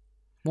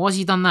 Why has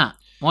he done that?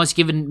 Why has he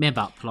given Mib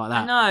up like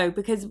that? No,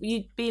 because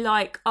you'd be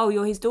like, oh,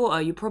 you're his daughter.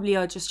 You probably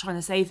are just trying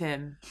to save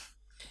him.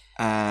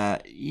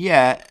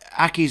 Yeah,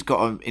 Aki's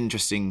got an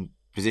interesting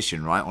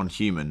position, right, on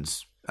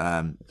humans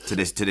to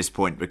this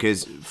point,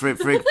 because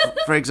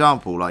for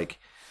example, like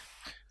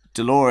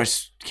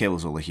Dolores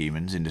kills all the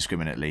humans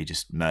indiscriminately,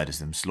 just murders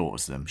them,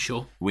 slaughters them.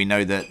 Sure. We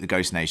know that the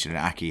Ghost Nation and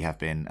Aki have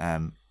been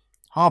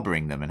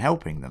harbouring them and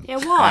helping them. Yeah,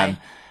 why?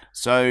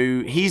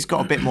 So he's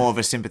got a bit more of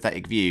a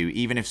sympathetic view,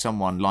 even if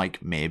someone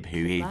like Mib,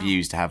 who he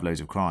views to have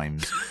loads of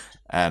crimes,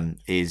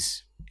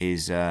 is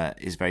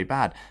very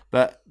bad.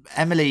 But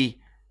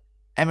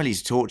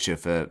Emily's torture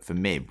for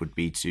Mib would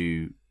be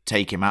to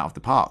take him out of the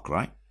park,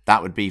 right?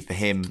 That would be for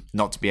him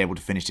not to be able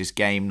to finish this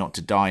game, not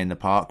to die in the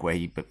park where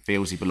he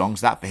feels he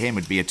belongs. That for him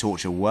would be a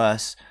torture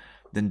worse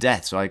than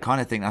death. So I kind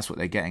of think that's what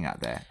they're getting at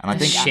there. And I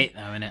think shit,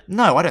 though, isn't it?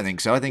 No, I don't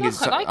think so. I think I it's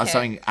quite like it.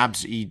 something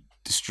absolutely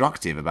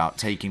destructive about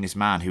taking this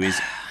man who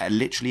is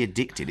literally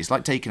addicted. It's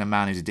like taking a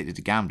man who's addicted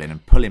to gambling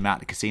and pull him out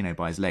the casino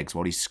by his legs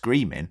while he's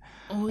screaming.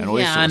 And all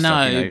this Yeah, sort I of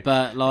know, stuff,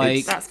 but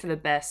like... That's for the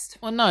best.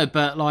 Well, no,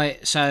 but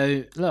like,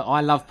 so, look,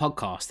 I love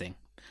podcasting.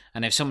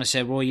 And if someone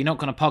said, well, you're not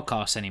going to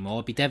podcast anymore,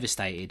 I'd be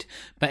devastated.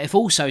 But if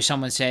also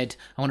someone said,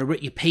 I want to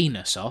rip your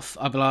penis off,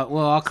 I'd be like,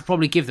 well, I could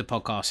probably give the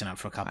podcasting up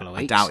for a couple of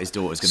weeks. I doubt his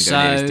daughter's going to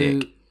go near his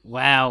dick.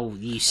 Well,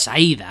 you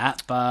say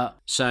that, but...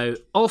 So,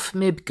 off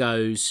Mib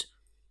goes,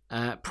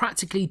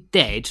 practically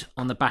dead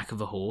on the back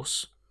of a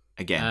horse.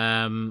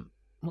 Again.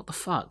 What the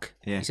fuck?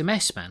 Yeah. He's a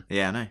mess, man.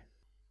 Yeah, I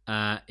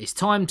know. It's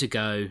time to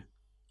go.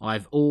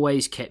 I've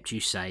always kept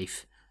you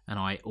safe, and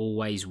I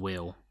always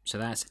will. So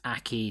that's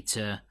Aki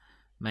to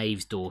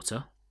Maeve's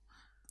daughter,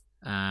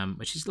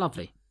 which is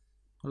lovely.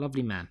 A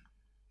lovely man.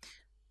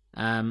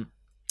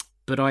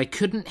 But I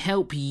couldn't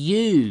help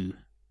you.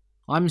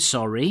 I'm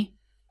sorry.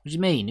 What do you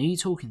mean? Who are you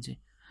talking to?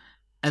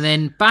 And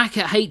then back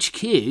at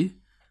HQ,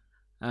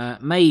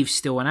 Maeve's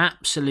still an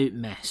absolute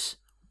mess.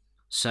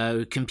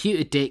 So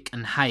Computer Dick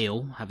and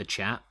Hale have a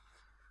chat.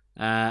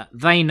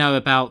 They know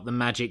about the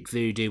magic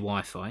voodoo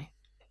Wi-Fi.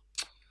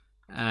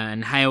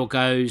 And Hale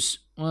goes,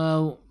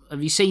 well,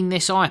 have you seen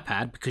this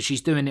iPad? Because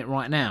she's doing it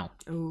right now.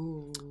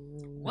 Ooh.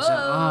 Like,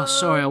 oh,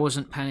 sorry, I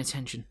wasn't paying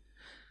attention.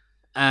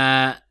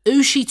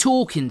 Who's she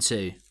talking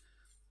to?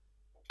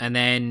 And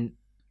then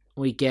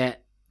we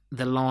get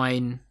the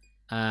line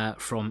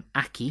from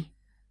Aki,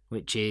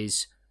 which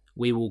is,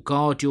 we will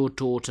guard your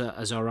daughter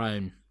as our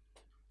own.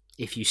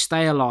 If you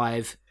stay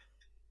alive,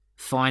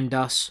 find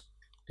us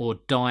or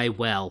die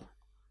well.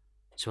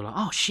 So we're like,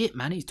 oh shit,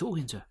 man, he's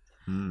talking to her.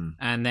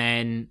 And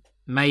then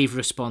Maeve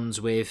responds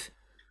with,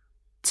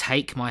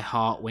 take my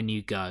heart when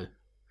you go.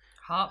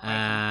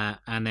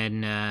 And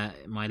then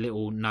my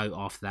little note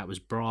after that was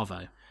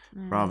bravo.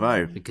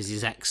 Bravo. Because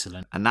he's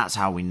excellent. And that's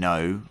how we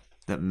know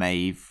that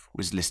Maeve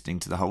was listening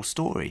to the whole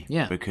story.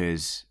 Yeah.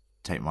 Because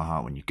take my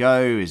heart when you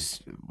go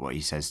is what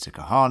he says to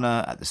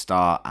Kahana at the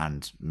start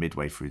and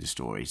midway through the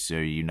story. So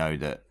you know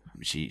that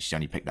she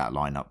only picked that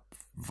line up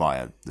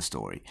via the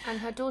story. And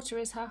her daughter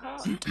is her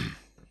heart.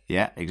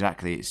 Yeah,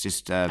 exactly. It's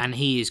just... and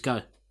he is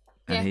go.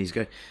 Yeah. he's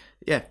go.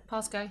 Yeah.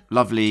 Pass go.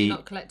 Lovely. Do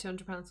not collect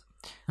 £200.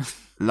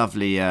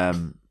 Lovely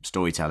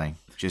storytelling.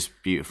 Just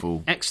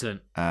beautiful.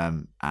 Excellent.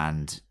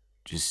 And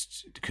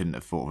just couldn't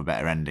have thought of a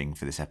better ending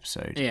for this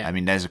episode. Yeah. I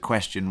mean, there's a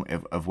question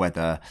of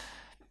whether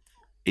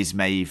is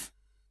Maeve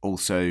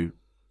also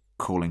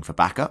calling for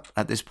backup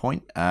at this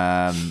point.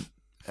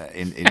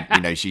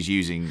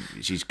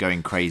 She's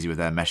going crazy with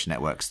her mesh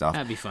network stuff.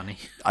 That'd be funny.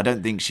 I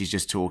don't think she's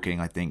just talking.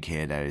 I think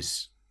here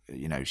there's,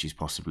 she's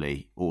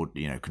possibly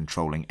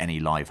controlling any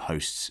live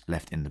hosts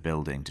left in the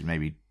building to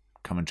maybe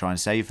come and try and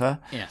save her.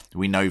 Yeah.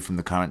 We know from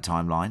the current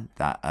timeline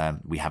that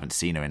we haven't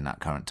seen her in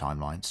that current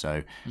timeline.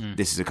 So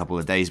this is a couple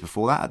of days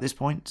before that at this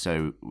point.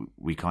 So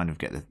we kind of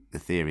get the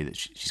theory that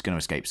she's going to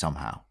escape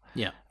somehow.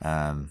 Yeah.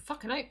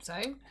 Fucking hope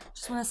so.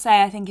 Just want to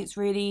say, I think it's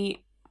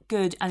really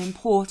good and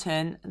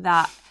important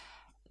that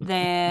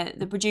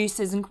the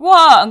producers and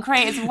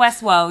creators of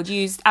Westworld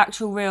used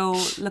actual real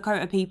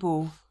Lakota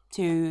people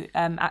to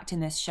act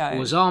in this show.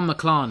 Well, Zahn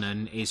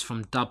McClarnon is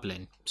from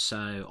Dublin,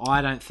 so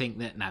I don't think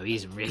that... No, he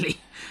isn't really.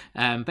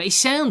 But he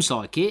sounds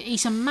like it.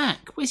 He's a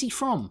Mac. Where's he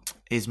from?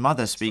 His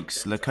mother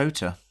speaks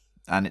Lakota,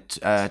 and it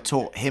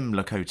taught him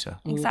Lakota.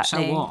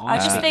 Exactly. So what? I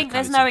just speak think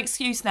there's Lakota. no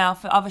excuse now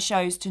for other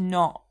shows to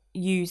not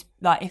use,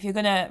 like, if you're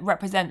going to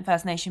represent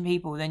First Nation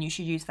people, then you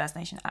should use First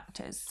Nation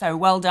actors. So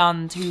well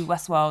done to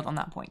Westworld on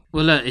that point.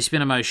 Well, look, it's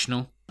been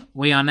emotional.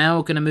 We are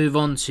now going to move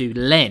on to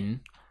Len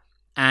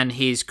and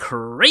his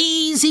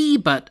crazy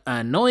but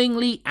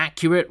annoyingly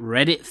accurate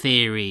Reddit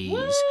theories.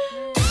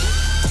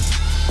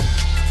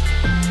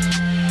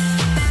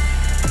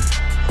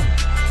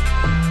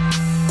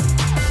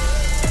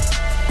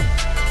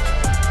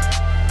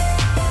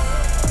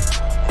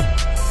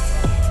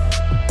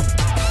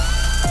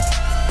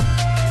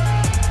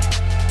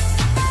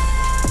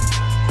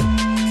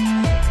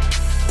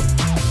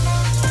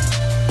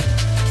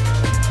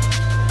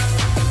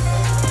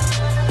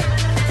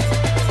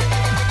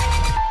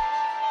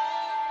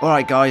 All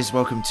right, guys,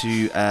 welcome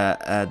to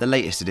the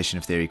latest edition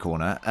of Theory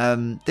Corner.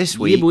 This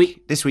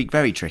week,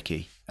 very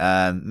tricky,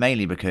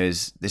 mainly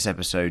because this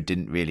episode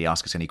didn't really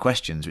ask us any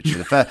questions, which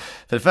for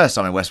the first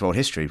time in Westworld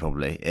history,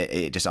 probably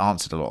it just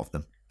answered a lot of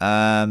them.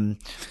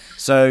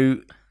 So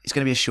it's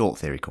going to be a short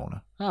Theory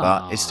Corner,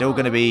 but it's still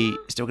going to be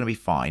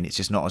fine. It's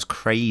just not as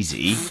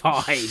crazy.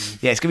 Fine.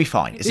 Yeah, it's going to be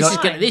fine.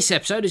 This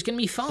episode is going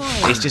to be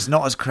fine. It's just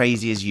not as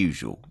crazy as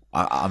usual.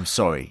 I'm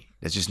sorry.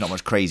 There's just not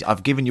much crazy.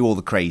 I've given you all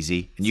the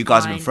crazy, and you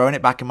guys have been throwing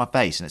it back in my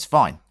face, and it's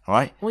fine, all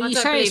right? Well, you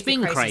say it's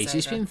been crazy.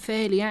 It's been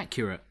faily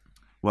accurate.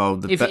 Well,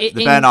 the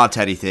Bernard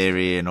Teddy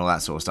theory and all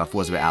that sort of stuff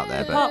was a bit out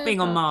there, but Part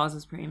being on Mars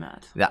was pretty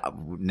mad. that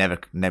never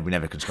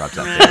conscribed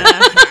to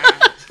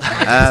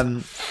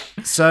that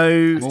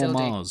theory. More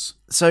Mars.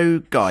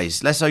 So,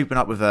 guys, let's open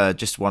up with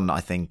just one that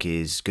I think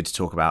is good to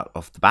talk about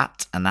off the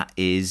bat, and that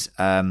is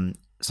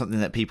something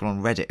that people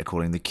on Reddit are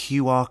calling the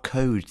QR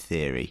code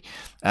theory.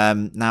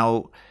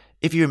 Now,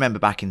 if you remember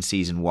back in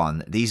season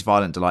 1, these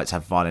violent delights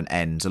have violent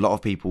ends. A lot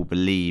of people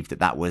believed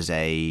that was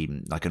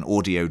an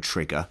audio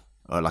trigger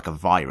or like a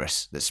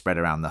virus that spread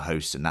around the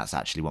host, and that's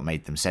actually what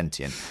made them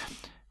sentient.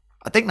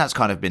 I think that's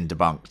kind of been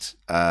debunked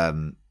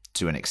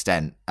to an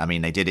extent. I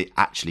mean, they did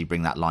actually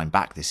bring that line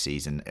back this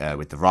season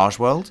with the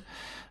Westworld.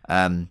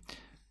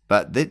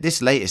 But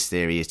this latest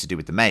theory is to do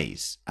with the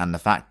maze and the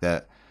fact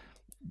that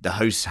the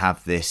hosts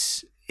have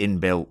this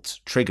inbuilt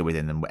trigger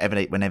within them.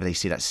 Whenever they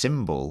see that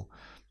symbol,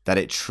 that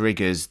it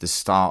triggers the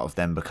start of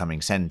them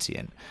becoming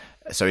sentient.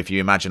 So if you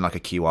imagine like a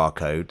QR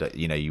code that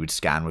you would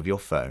scan with your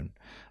phone,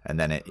 and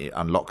then it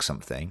unlocks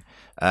something.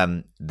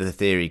 The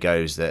theory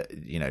goes that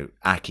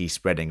Aki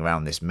spreading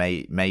around this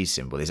maze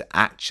symbol is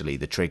actually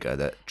the trigger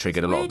that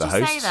triggered a lot of the hosts.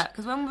 Why did you say that?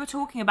 Because when we were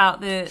talking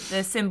about the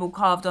symbol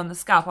carved on the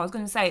scalp, I was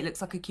going to say it looks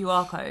like a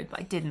QR code,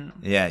 but I didn't.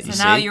 Yeah,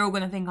 so now you're all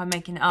going to think I'm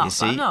making it up,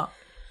 but I'm not.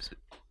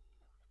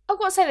 I've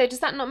got to say though, does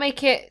that not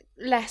make it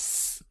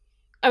less?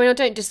 I mean, I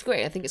don't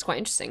disagree. I think it's quite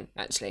interesting,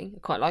 actually. I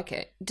quite like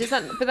it. Does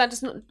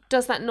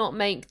that not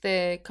make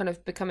the kind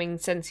of becoming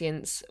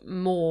sentience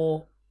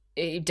more?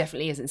 It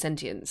definitely isn't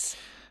sentience.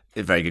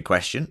 A very good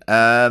question.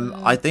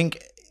 I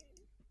think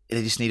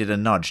they just needed a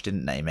nudge,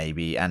 didn't they?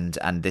 Maybe, and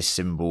this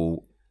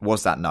symbol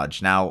was that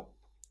nudge. Now,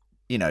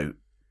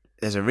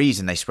 there's a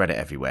reason they spread it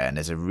everywhere, and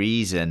there's a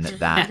reason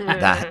that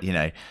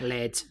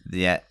lead.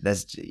 Yeah,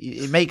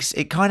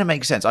 it kind of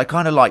makes sense. I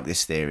kind of like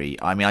this theory.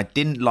 I mean, I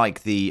didn't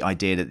like the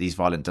idea that these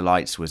violent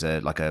delights was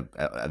a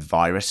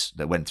virus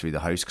that went through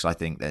the host, because I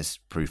think there's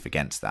proof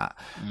against that.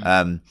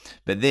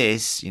 But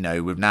this,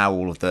 with now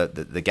all of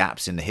the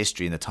gaps in the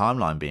history and the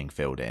timeline being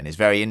filled in, is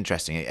very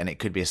interesting, and it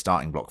could be a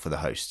starting block for the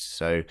hosts.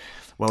 So,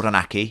 well done,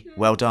 Aki.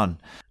 Well done.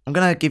 I'm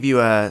going to give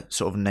you a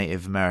sort of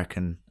Native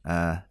American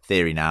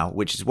theory now,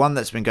 which is one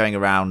that's been going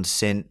around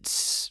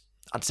since,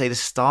 I'd say, the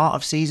start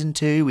of season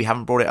 2. We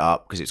haven't brought it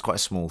up because it's quite a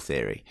small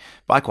theory,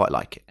 but I quite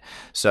like it.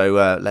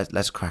 So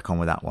let's crack on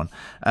with that one.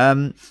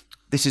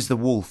 This is the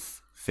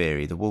wolf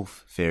theory. The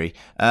wolf theory.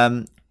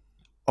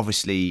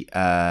 Obviously,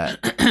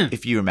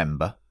 if you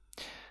remember,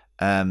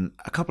 a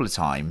couple of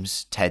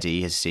times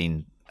Teddy has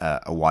seen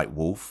a white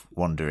wolf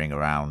wandering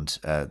around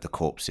the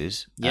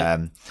corpses.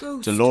 Yep.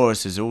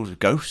 Dolores is also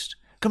ghost.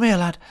 Come here,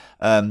 lad.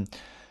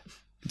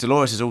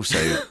 Dolores has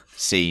also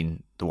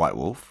seen the White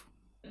Wolf.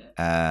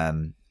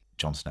 Jon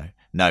Snow.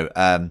 No.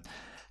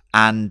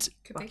 And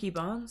Bucky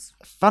Barnes.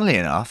 Funnily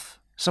enough,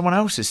 someone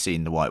else has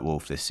seen the White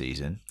Wolf this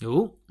season.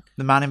 Ooh.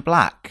 The Man in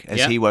Black,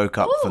 as he woke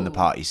up from the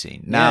party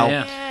scene.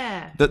 Now,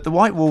 the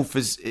White Wolf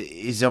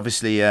is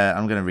obviously...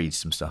 I'm going to read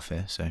some stuff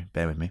here, so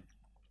bear with me.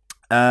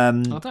 I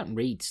don't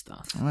read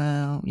stuff.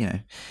 Well,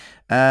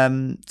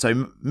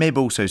 so Mib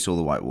also saw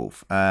the White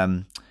Wolf.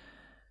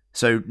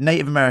 So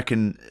Native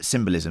American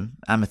symbolism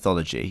and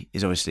mythology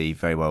is obviously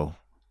very well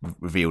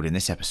revealed in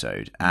this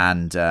episode,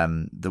 and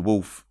the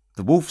wolf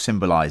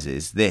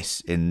symbolizes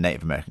this in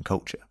Native American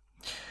culture: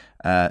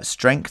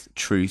 strength,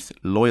 truth,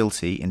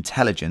 loyalty,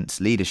 intelligence,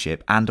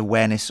 leadership, and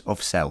awareness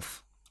of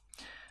self.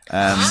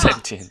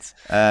 Sentience.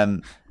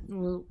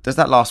 Does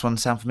that last one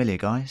sound familiar,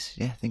 guys?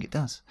 Yeah, I think it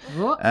does.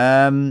 What?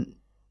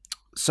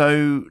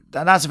 So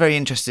that's a very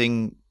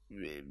interesting,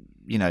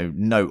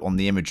 note on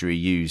the imagery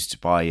used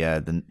by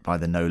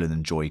the Nolan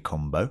and Joy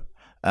combo.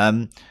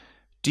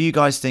 Do you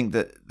guys think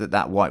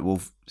that White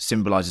Wolf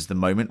symbolises the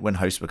moment when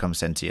hosts become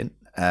sentient?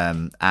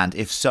 And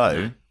if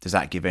so, does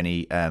that give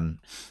any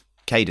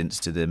cadence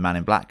to the Man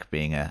in Black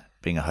being a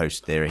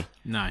host theory?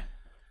 No.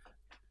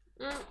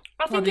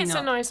 I think it's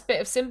a nice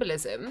bit of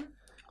symbolism.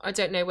 I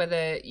don't know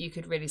whether you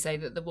could really say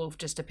that the wolf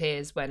just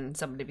appears when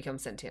somebody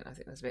becomes sentient. I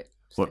think that's a bit...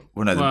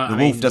 The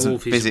wolf doesn't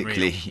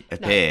physically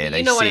appear. No,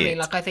 you know what I mean?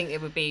 Like, I think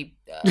it would be...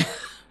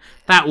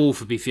 That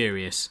wolf would be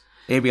furious.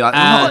 He'd be like,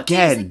 not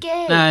again.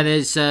 No,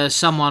 there's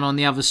someone on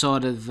the other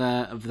side of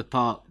the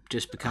park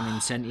just becoming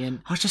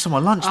sentient. I was just on my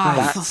lunch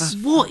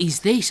break. What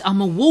is this?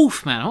 I'm a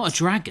wolf, man, not a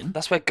dragon.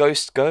 That's where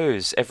Ghost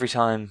goes every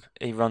time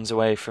he runs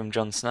away from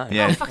Jon Snow.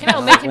 Yeah. Oh, fucking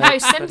hell, making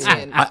hosts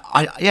sentient.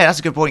 Yeah, that's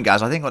a good point,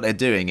 guys. I think what they're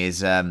doing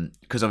is,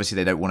 because obviously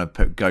they don't want to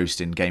put Ghost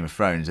in Game of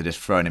Thrones, they're just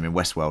throwing him in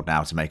Westworld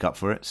now to make up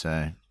for it.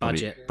 So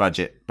Budget.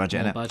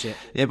 Innit? Budget.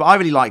 Yeah, but I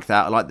really like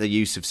that. I like the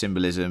use of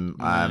symbolism.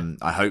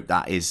 I hope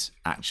that is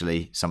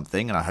actually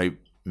something, and I hope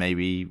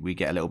maybe we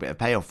get a little bit of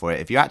payoff for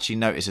it. If you actually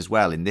notice as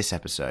well in this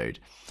episode,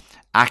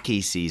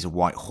 Aki sees a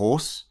white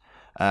horse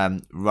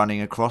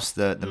running across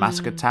the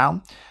massacred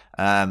town.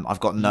 I've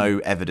got no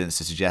evidence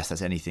to suggest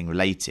that's anything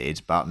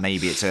related, but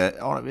maybe it's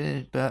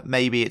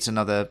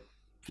another.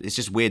 It's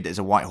just weird that there's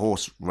a white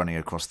horse running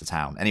across the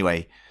town.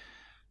 Anyway,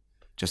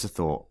 just a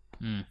thought,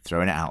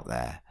 throwing it out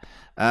there.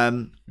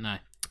 No.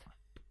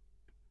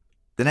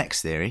 The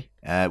next theory,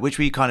 which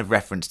we kind of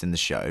referenced in the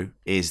show,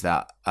 is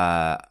that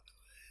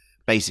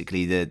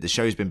basically the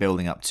show's been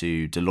building up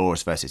to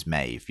Dolores versus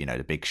Maeve,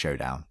 the big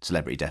showdown,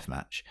 celebrity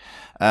deathmatch.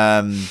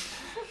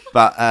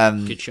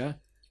 Good show.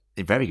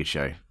 A very good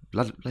show.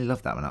 Bloody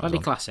loved that one. Bloody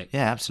classic.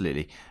 Yeah,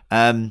 absolutely.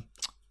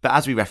 But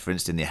as we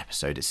referenced in the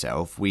episode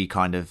itself, we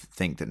kind of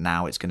think that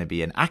now it's going to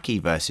be an Aki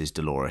versus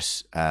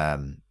Dolores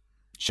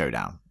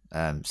showdown.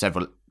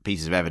 Several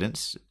pieces of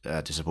evidence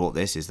to support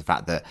this is the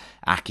fact that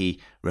Aki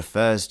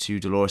refers to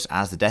Dolores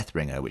as the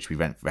Deathbringer, which we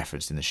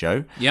referenced in the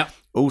show. Yep.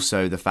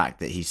 Also, the fact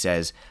that he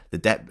says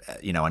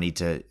I need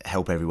to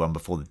help everyone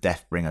before the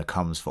Deathbringer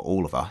comes for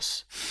all of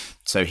us.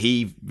 So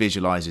he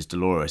visualizes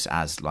Dolores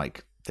as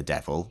like the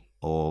devil,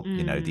 or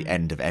the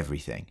end of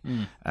everything.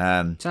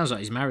 Sounds like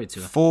he's married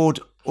to her. Ford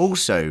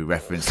also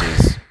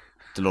references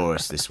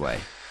Dolores this way.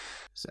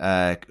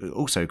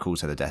 Also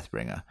calls her the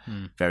Deathbringer.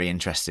 Very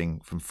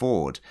interesting from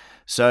Ford.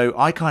 So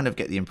I kind of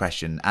get the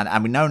impression,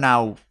 and we know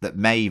now that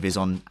Maeve is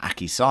on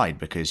Aki's side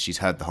because she's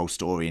heard the whole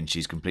story and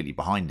she's completely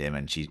behind him,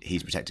 and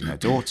he's protecting her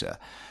daughter.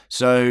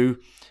 So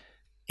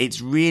it's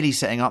really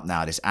setting up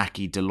now this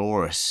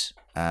Aki-Dolores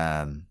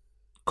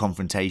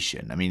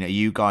confrontation. I mean, are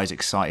you guys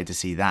excited to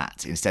see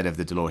that instead of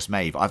the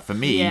Dolores-Maeve? For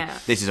me,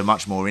 this is a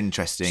much more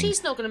interesting...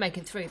 She's not going to make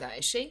it through that,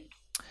 is she?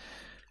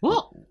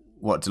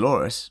 What,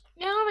 Dolores?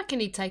 Yeah, I reckon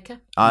he'd take her.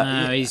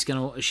 No,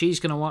 she's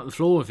gonna wipe the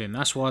floor with him.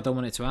 That's why I don't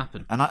want it to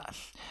happen. And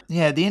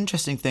the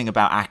interesting thing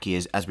about Aki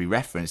is, as we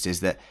referenced, is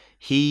that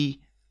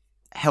he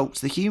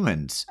helps the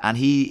humans, and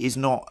he is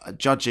not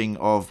judging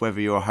of whether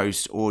you're a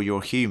host or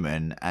you're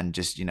human, and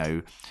just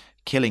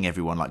killing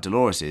everyone like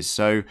Dolores is.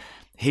 So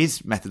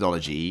his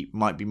methodology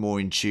might be more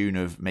in tune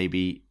of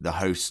maybe the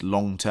host's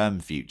long-term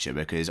future,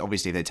 because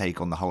obviously if they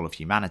take on the whole of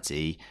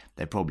humanity,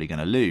 they're probably going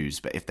to lose.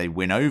 But if they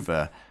win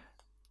over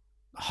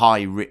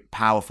rich,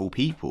 powerful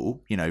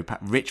people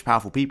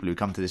who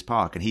come to this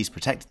park, and he's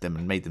protected them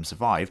and made them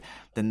survive,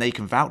 then they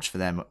can vouch for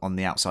them on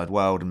the outside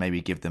world and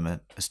maybe give them a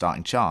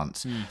starting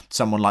chance.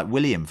 Someone like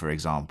William, for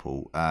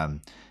example,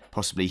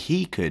 possibly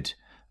he could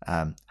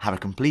have a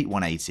complete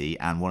 180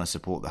 and want to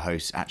support the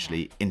hosts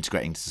actually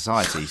integrating to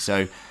society.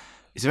 So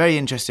it's a very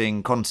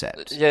interesting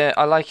concept. Yeah,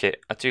 I like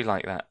it. I do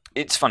like that.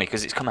 It's funny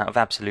because it's come out of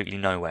absolutely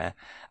nowhere,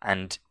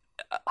 and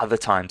other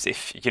times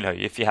if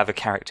you have a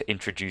character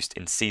introduced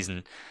in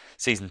season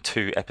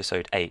 2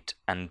 episode 8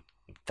 and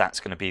that's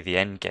going to be the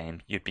end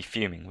game, you'd be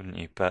fuming, wouldn't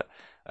you? But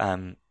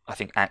I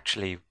think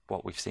actually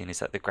what we've seen is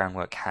that the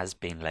groundwork has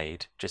been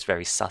laid, just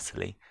very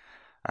subtly,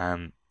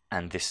 and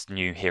this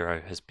new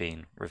hero has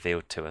been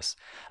revealed to us,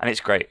 and it's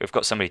great. We've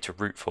got somebody to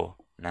root for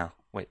now,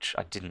 which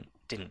I didn't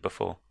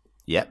before.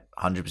 Yep,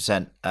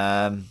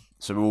 100%.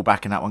 So we're all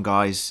backing that one,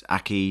 guys.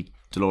 Aki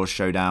Dolores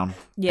showdown.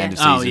 Yeah. End of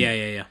season. Oh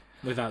yeah,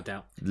 without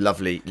doubt.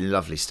 Lovely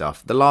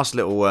stuff. The last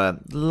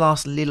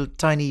little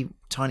tiny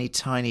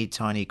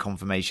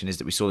confirmation is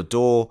that we saw the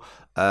door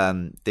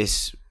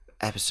this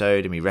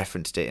episode, and we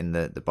referenced it in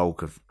the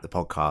bulk of the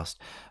podcast.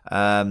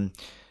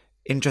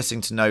 Interesting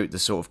to note the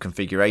sort of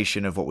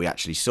configuration of what we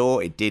actually saw.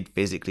 It did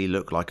physically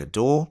look like a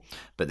door,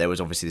 but there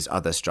was obviously this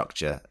other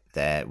structure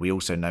there. We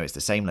also know it's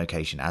the same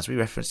location, as we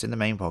referenced in the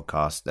main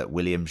podcast, that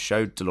William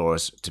showed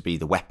Dolores to be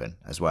the weapon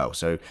as well.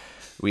 So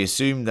we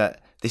assume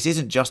that this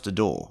isn't just a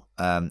door.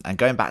 And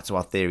going back to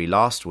our theory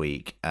last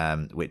week,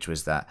 which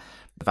was that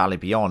the Valley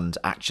Beyond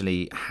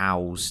actually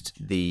housed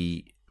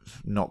the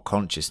not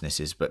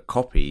consciousnesses but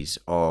copies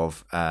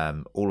of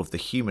all of the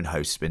human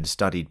hosts been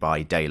studied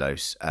by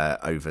Delos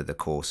over the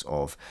course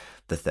of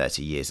the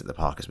 30 years that the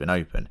park has been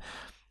open.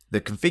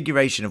 the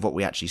configuration of what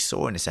we actually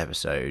saw in this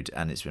episode,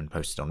 and it's been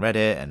posted on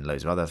Reddit and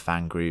loads of other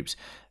fan groups,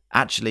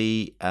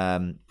 actually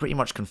pretty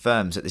much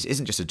confirms that this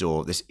isn't just a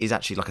door. This is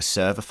actually like a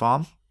server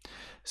farm,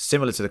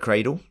 similar to the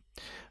Cradle,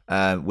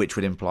 which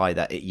would imply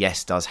that it,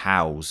 yes, does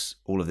house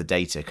all of the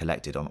data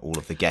collected on all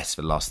of the guests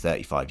for the last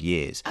 35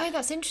 years. Oh,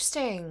 that's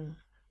interesting.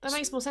 That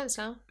makes more sense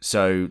now.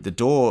 So the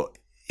door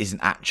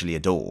isn't actually a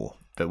door,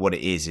 but what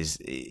it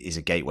is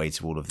a gateway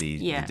to all of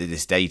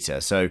this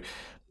data. So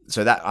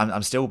that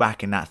I'm still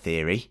back in that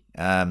theory.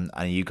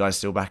 Are you guys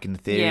still back in the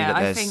theory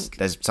that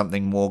there's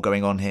something more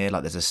going on here?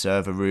 Like there's a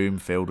server room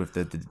filled with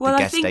the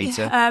guest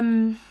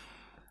data?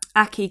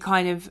 Aki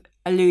kind of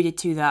alluded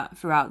to that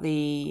throughout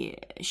the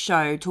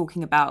show,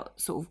 talking about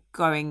sort of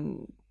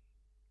going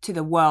to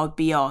the world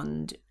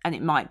beyond, and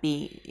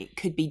it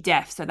could be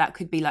death. So that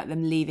could be like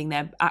them leaving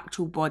their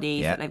actual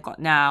bodies that they've got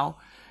now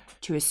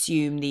to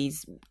assume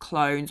these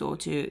clones or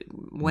to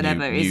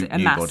whatever is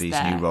amassed new bodies,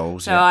 there. new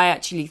roles. So I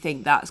actually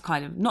think that's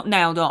kind of not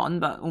nailed on,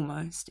 but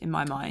almost in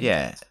my mind.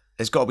 Yeah.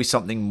 There's got to be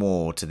something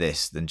more to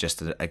this than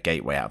just a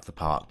gateway out of the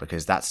park,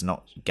 because that's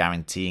not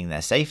guaranteeing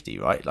their safety,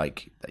 right?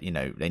 Like,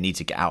 they need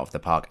to get out of the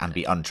park and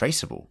be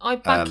untraceable. I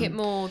back it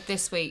more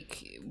this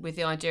week with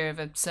the idea of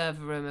a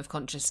server room of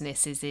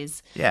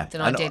consciousnesses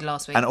than I did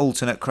last week. An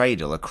alternate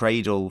cradle, a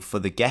cradle for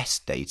the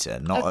guest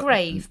data, not a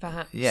grave,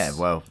 perhaps. Yeah,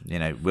 well,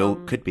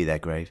 could be their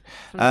grave.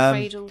 From the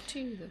cradle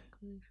to the grave.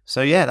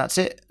 So yeah, that's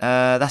it.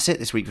 That's it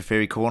this week for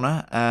Theory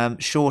Corner.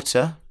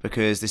 Shorter,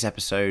 because this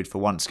episode for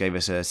once gave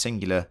us a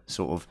singular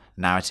sort of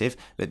narrative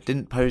that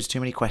didn't pose too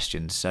many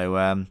questions.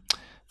 So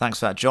thanks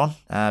for that, John.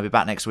 I'll be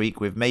back next week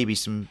with maybe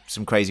some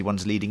crazy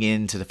ones leading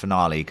into the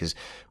finale, because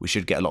we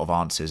should get a lot of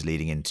answers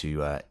leading into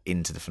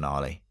the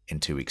finale in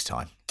 2 weeks'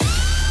 time.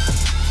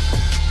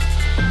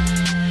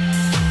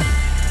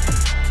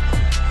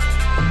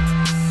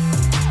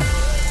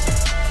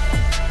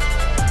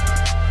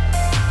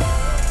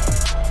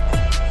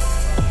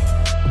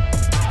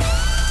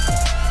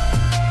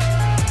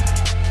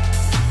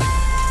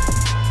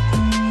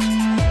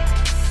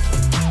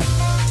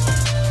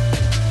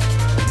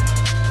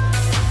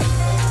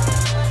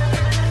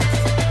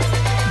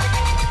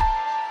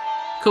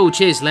 Cool,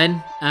 cheers,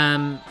 Len.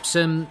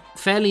 Some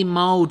fairly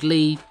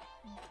mildly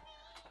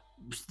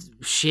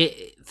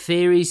shit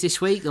theories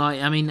this week.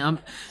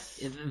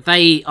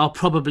 They are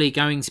probably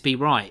going to be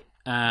right.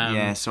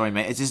 Yeah, sorry,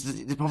 mate. It's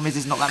just, the problem is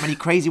there's not that many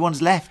crazy ones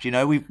left.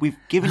 We've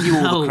given you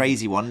all the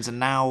crazy ones, and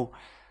now.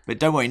 But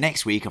don't worry,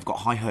 next week I've got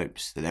high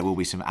hopes that there will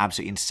be some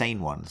absolutely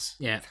insane ones.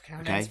 Yeah.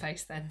 Okay.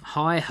 Face then.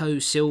 Hi ho,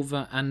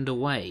 silver and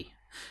away,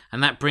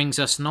 and that brings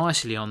us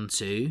nicely on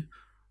to.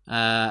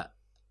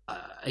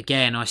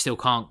 Again, I still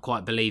can't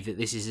quite believe that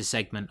this is a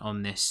segment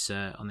on this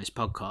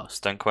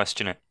podcast. Don't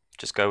question it.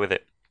 Just go with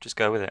it.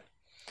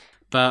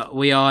 But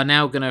we are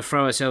now going to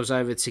throw ourselves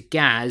over to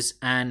Gaz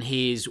and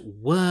his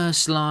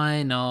worst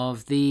line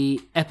of the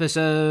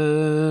episode.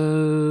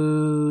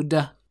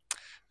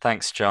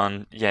 Thanks,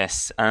 John.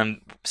 Yes, a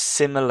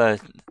similar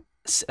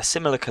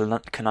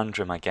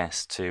conundrum, I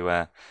guess,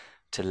 to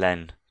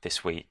Len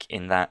this week,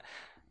 in that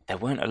there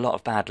weren't a lot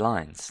of bad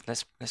lines.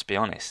 Let's be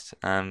honest.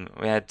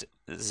 We had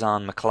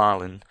Zahn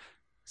McClarnon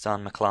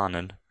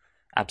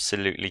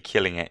absolutely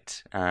killing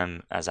it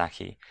as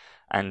Aki,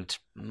 and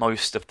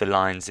most of the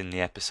lines in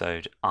the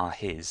episode are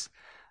his.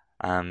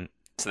 So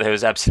there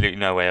was absolutely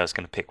no way I was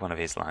going to pick one of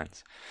his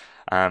lines,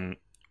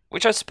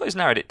 which I suppose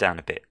narrowed it down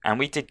a bit, and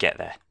we did get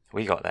there.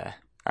 We got there.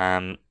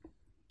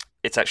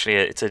 It's actually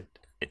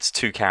it's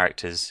two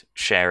characters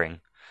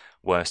sharing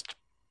worst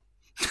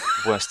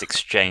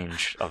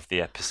exchange of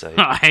the episode.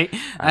 Right,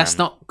 that's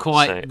not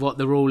quite what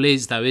the rule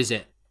is, though, is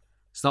it?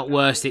 It's not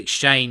worst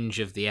exchange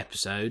of the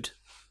episode.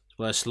 It's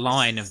worst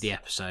line of the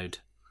episode.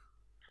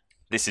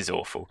 This is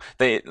awful.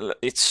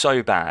 It's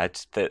so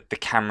bad that the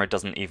camera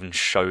doesn't even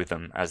show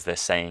them as they're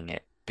saying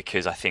it,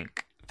 because I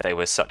think they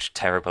were such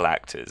terrible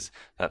actors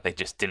that they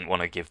just didn't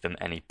want to give them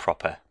any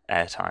proper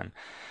airtime.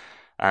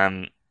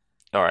 All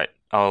right,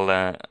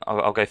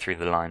 I'll go through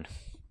the line.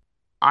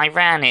 I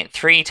ran it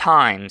 3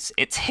 times.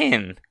 It's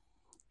him.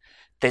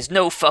 There's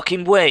no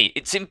fucking way.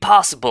 It's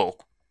impossible.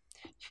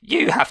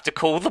 You have to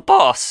call the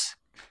boss.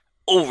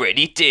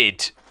 Already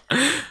did.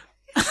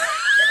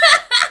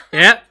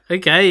 Yeah,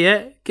 okay,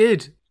 yeah,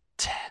 good.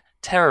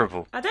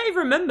 Terrible. I don't even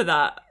remember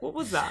that. What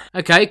was that?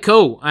 Okay,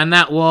 cool. And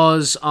that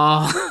was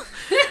our,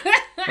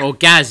 or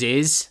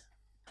Gaz's,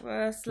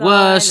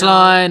 worst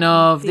line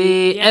of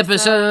the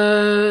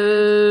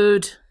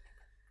episode.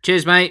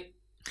 Cheers, mate.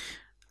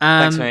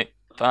 Thanks, mate.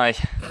 Bye.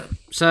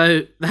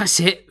 So that's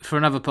it for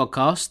another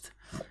podcast.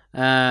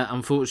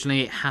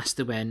 Unfortunately, it has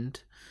to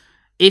end.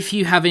 If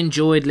you have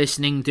enjoyed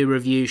listening, do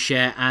review,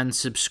 share, and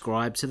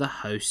subscribe to the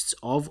hosts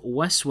of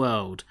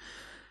Westworld.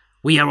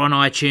 We are on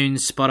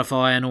iTunes,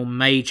 Spotify, and all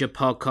major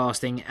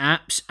podcasting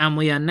apps, and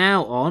we are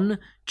now on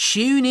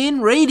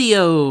TuneIn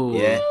Radio.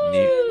 Yeah,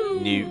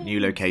 new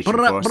location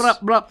for us.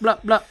 Blah, blah,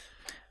 blah.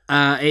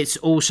 It's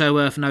also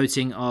worth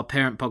noting our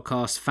parent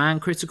podcast,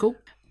 Fan Critical.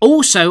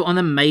 Also on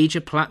the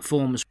major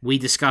platforms, we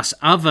discuss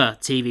other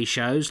TV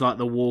shows like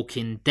The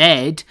Walking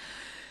Dead,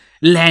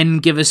 Len,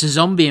 give us a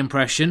zombie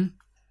impression.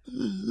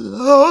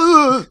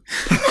 Oh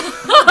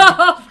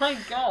my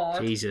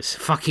god. Jesus,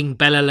 fucking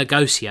Bela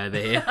Lugosi over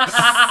here.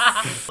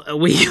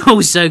 We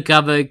also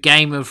cover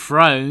Game of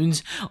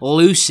Thrones.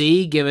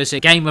 Lucy, give us a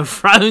Game of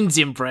Thrones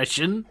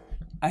impression.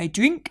 I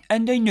drink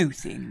and I know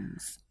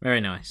things.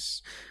 Very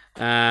nice.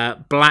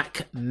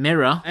 Black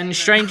Mirror and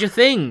Stranger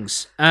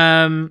Things.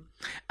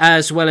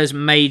 As well as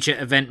major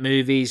event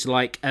movies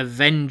like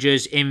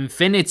Avengers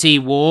Infinity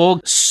War,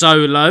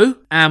 Solo,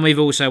 and we've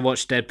also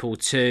watched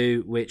Deadpool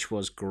 2, which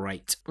was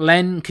great.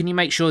 Len, can you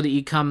make sure that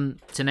you come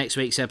to next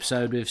week's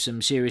episode with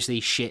some seriously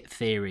shit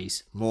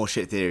theories? More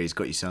shit theories,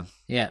 got you, son.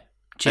 Yeah.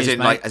 Cheers, as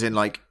in,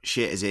 mate.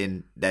 shit, as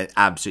in they're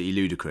absolutely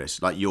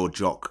ludicrous. Like your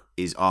jock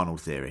is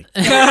Arnold theory.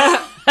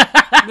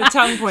 The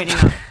tongue pointing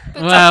up.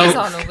 Well,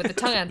 Arnold with the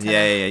tongue antenna.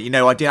 Yeah. You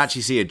know, I did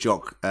actually see a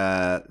jock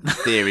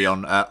theory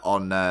on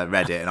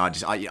Reddit, and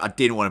I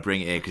didn't want to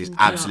bring it here because it's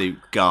absolute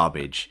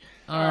garbage.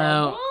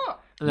 No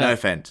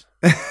offense.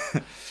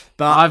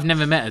 But I've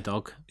never met a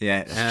dog.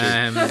 Yeah,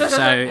 that's true.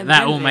 So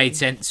that all made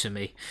sense for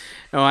me.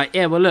 All right,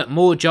 yeah, well, look,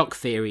 more jock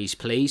theories,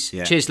 please.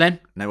 Yeah. Cheers, Len.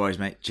 No worries,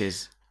 mate.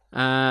 Cheers.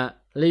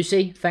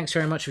 Lucy, thanks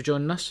very much for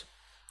joining us.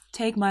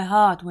 Take my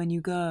heart when you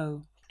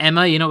go.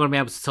 Emma, you're not going to be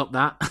able to top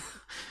that.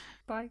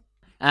 Bye.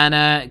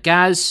 And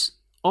Gaz,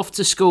 off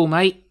to school,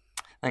 mate.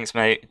 Thanks,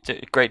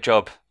 mate. Great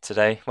job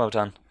today. Well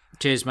done.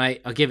 Cheers,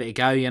 mate. I'll give it a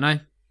go, you know.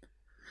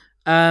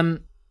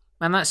 And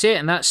that's it,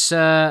 and that's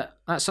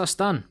us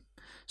done.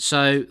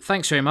 So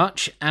thanks very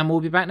much, and we'll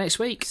be back next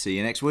week. See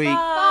you next week.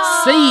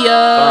 Bye. See ya.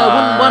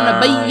 Bye.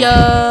 Wouldn't wanna be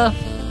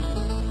ya.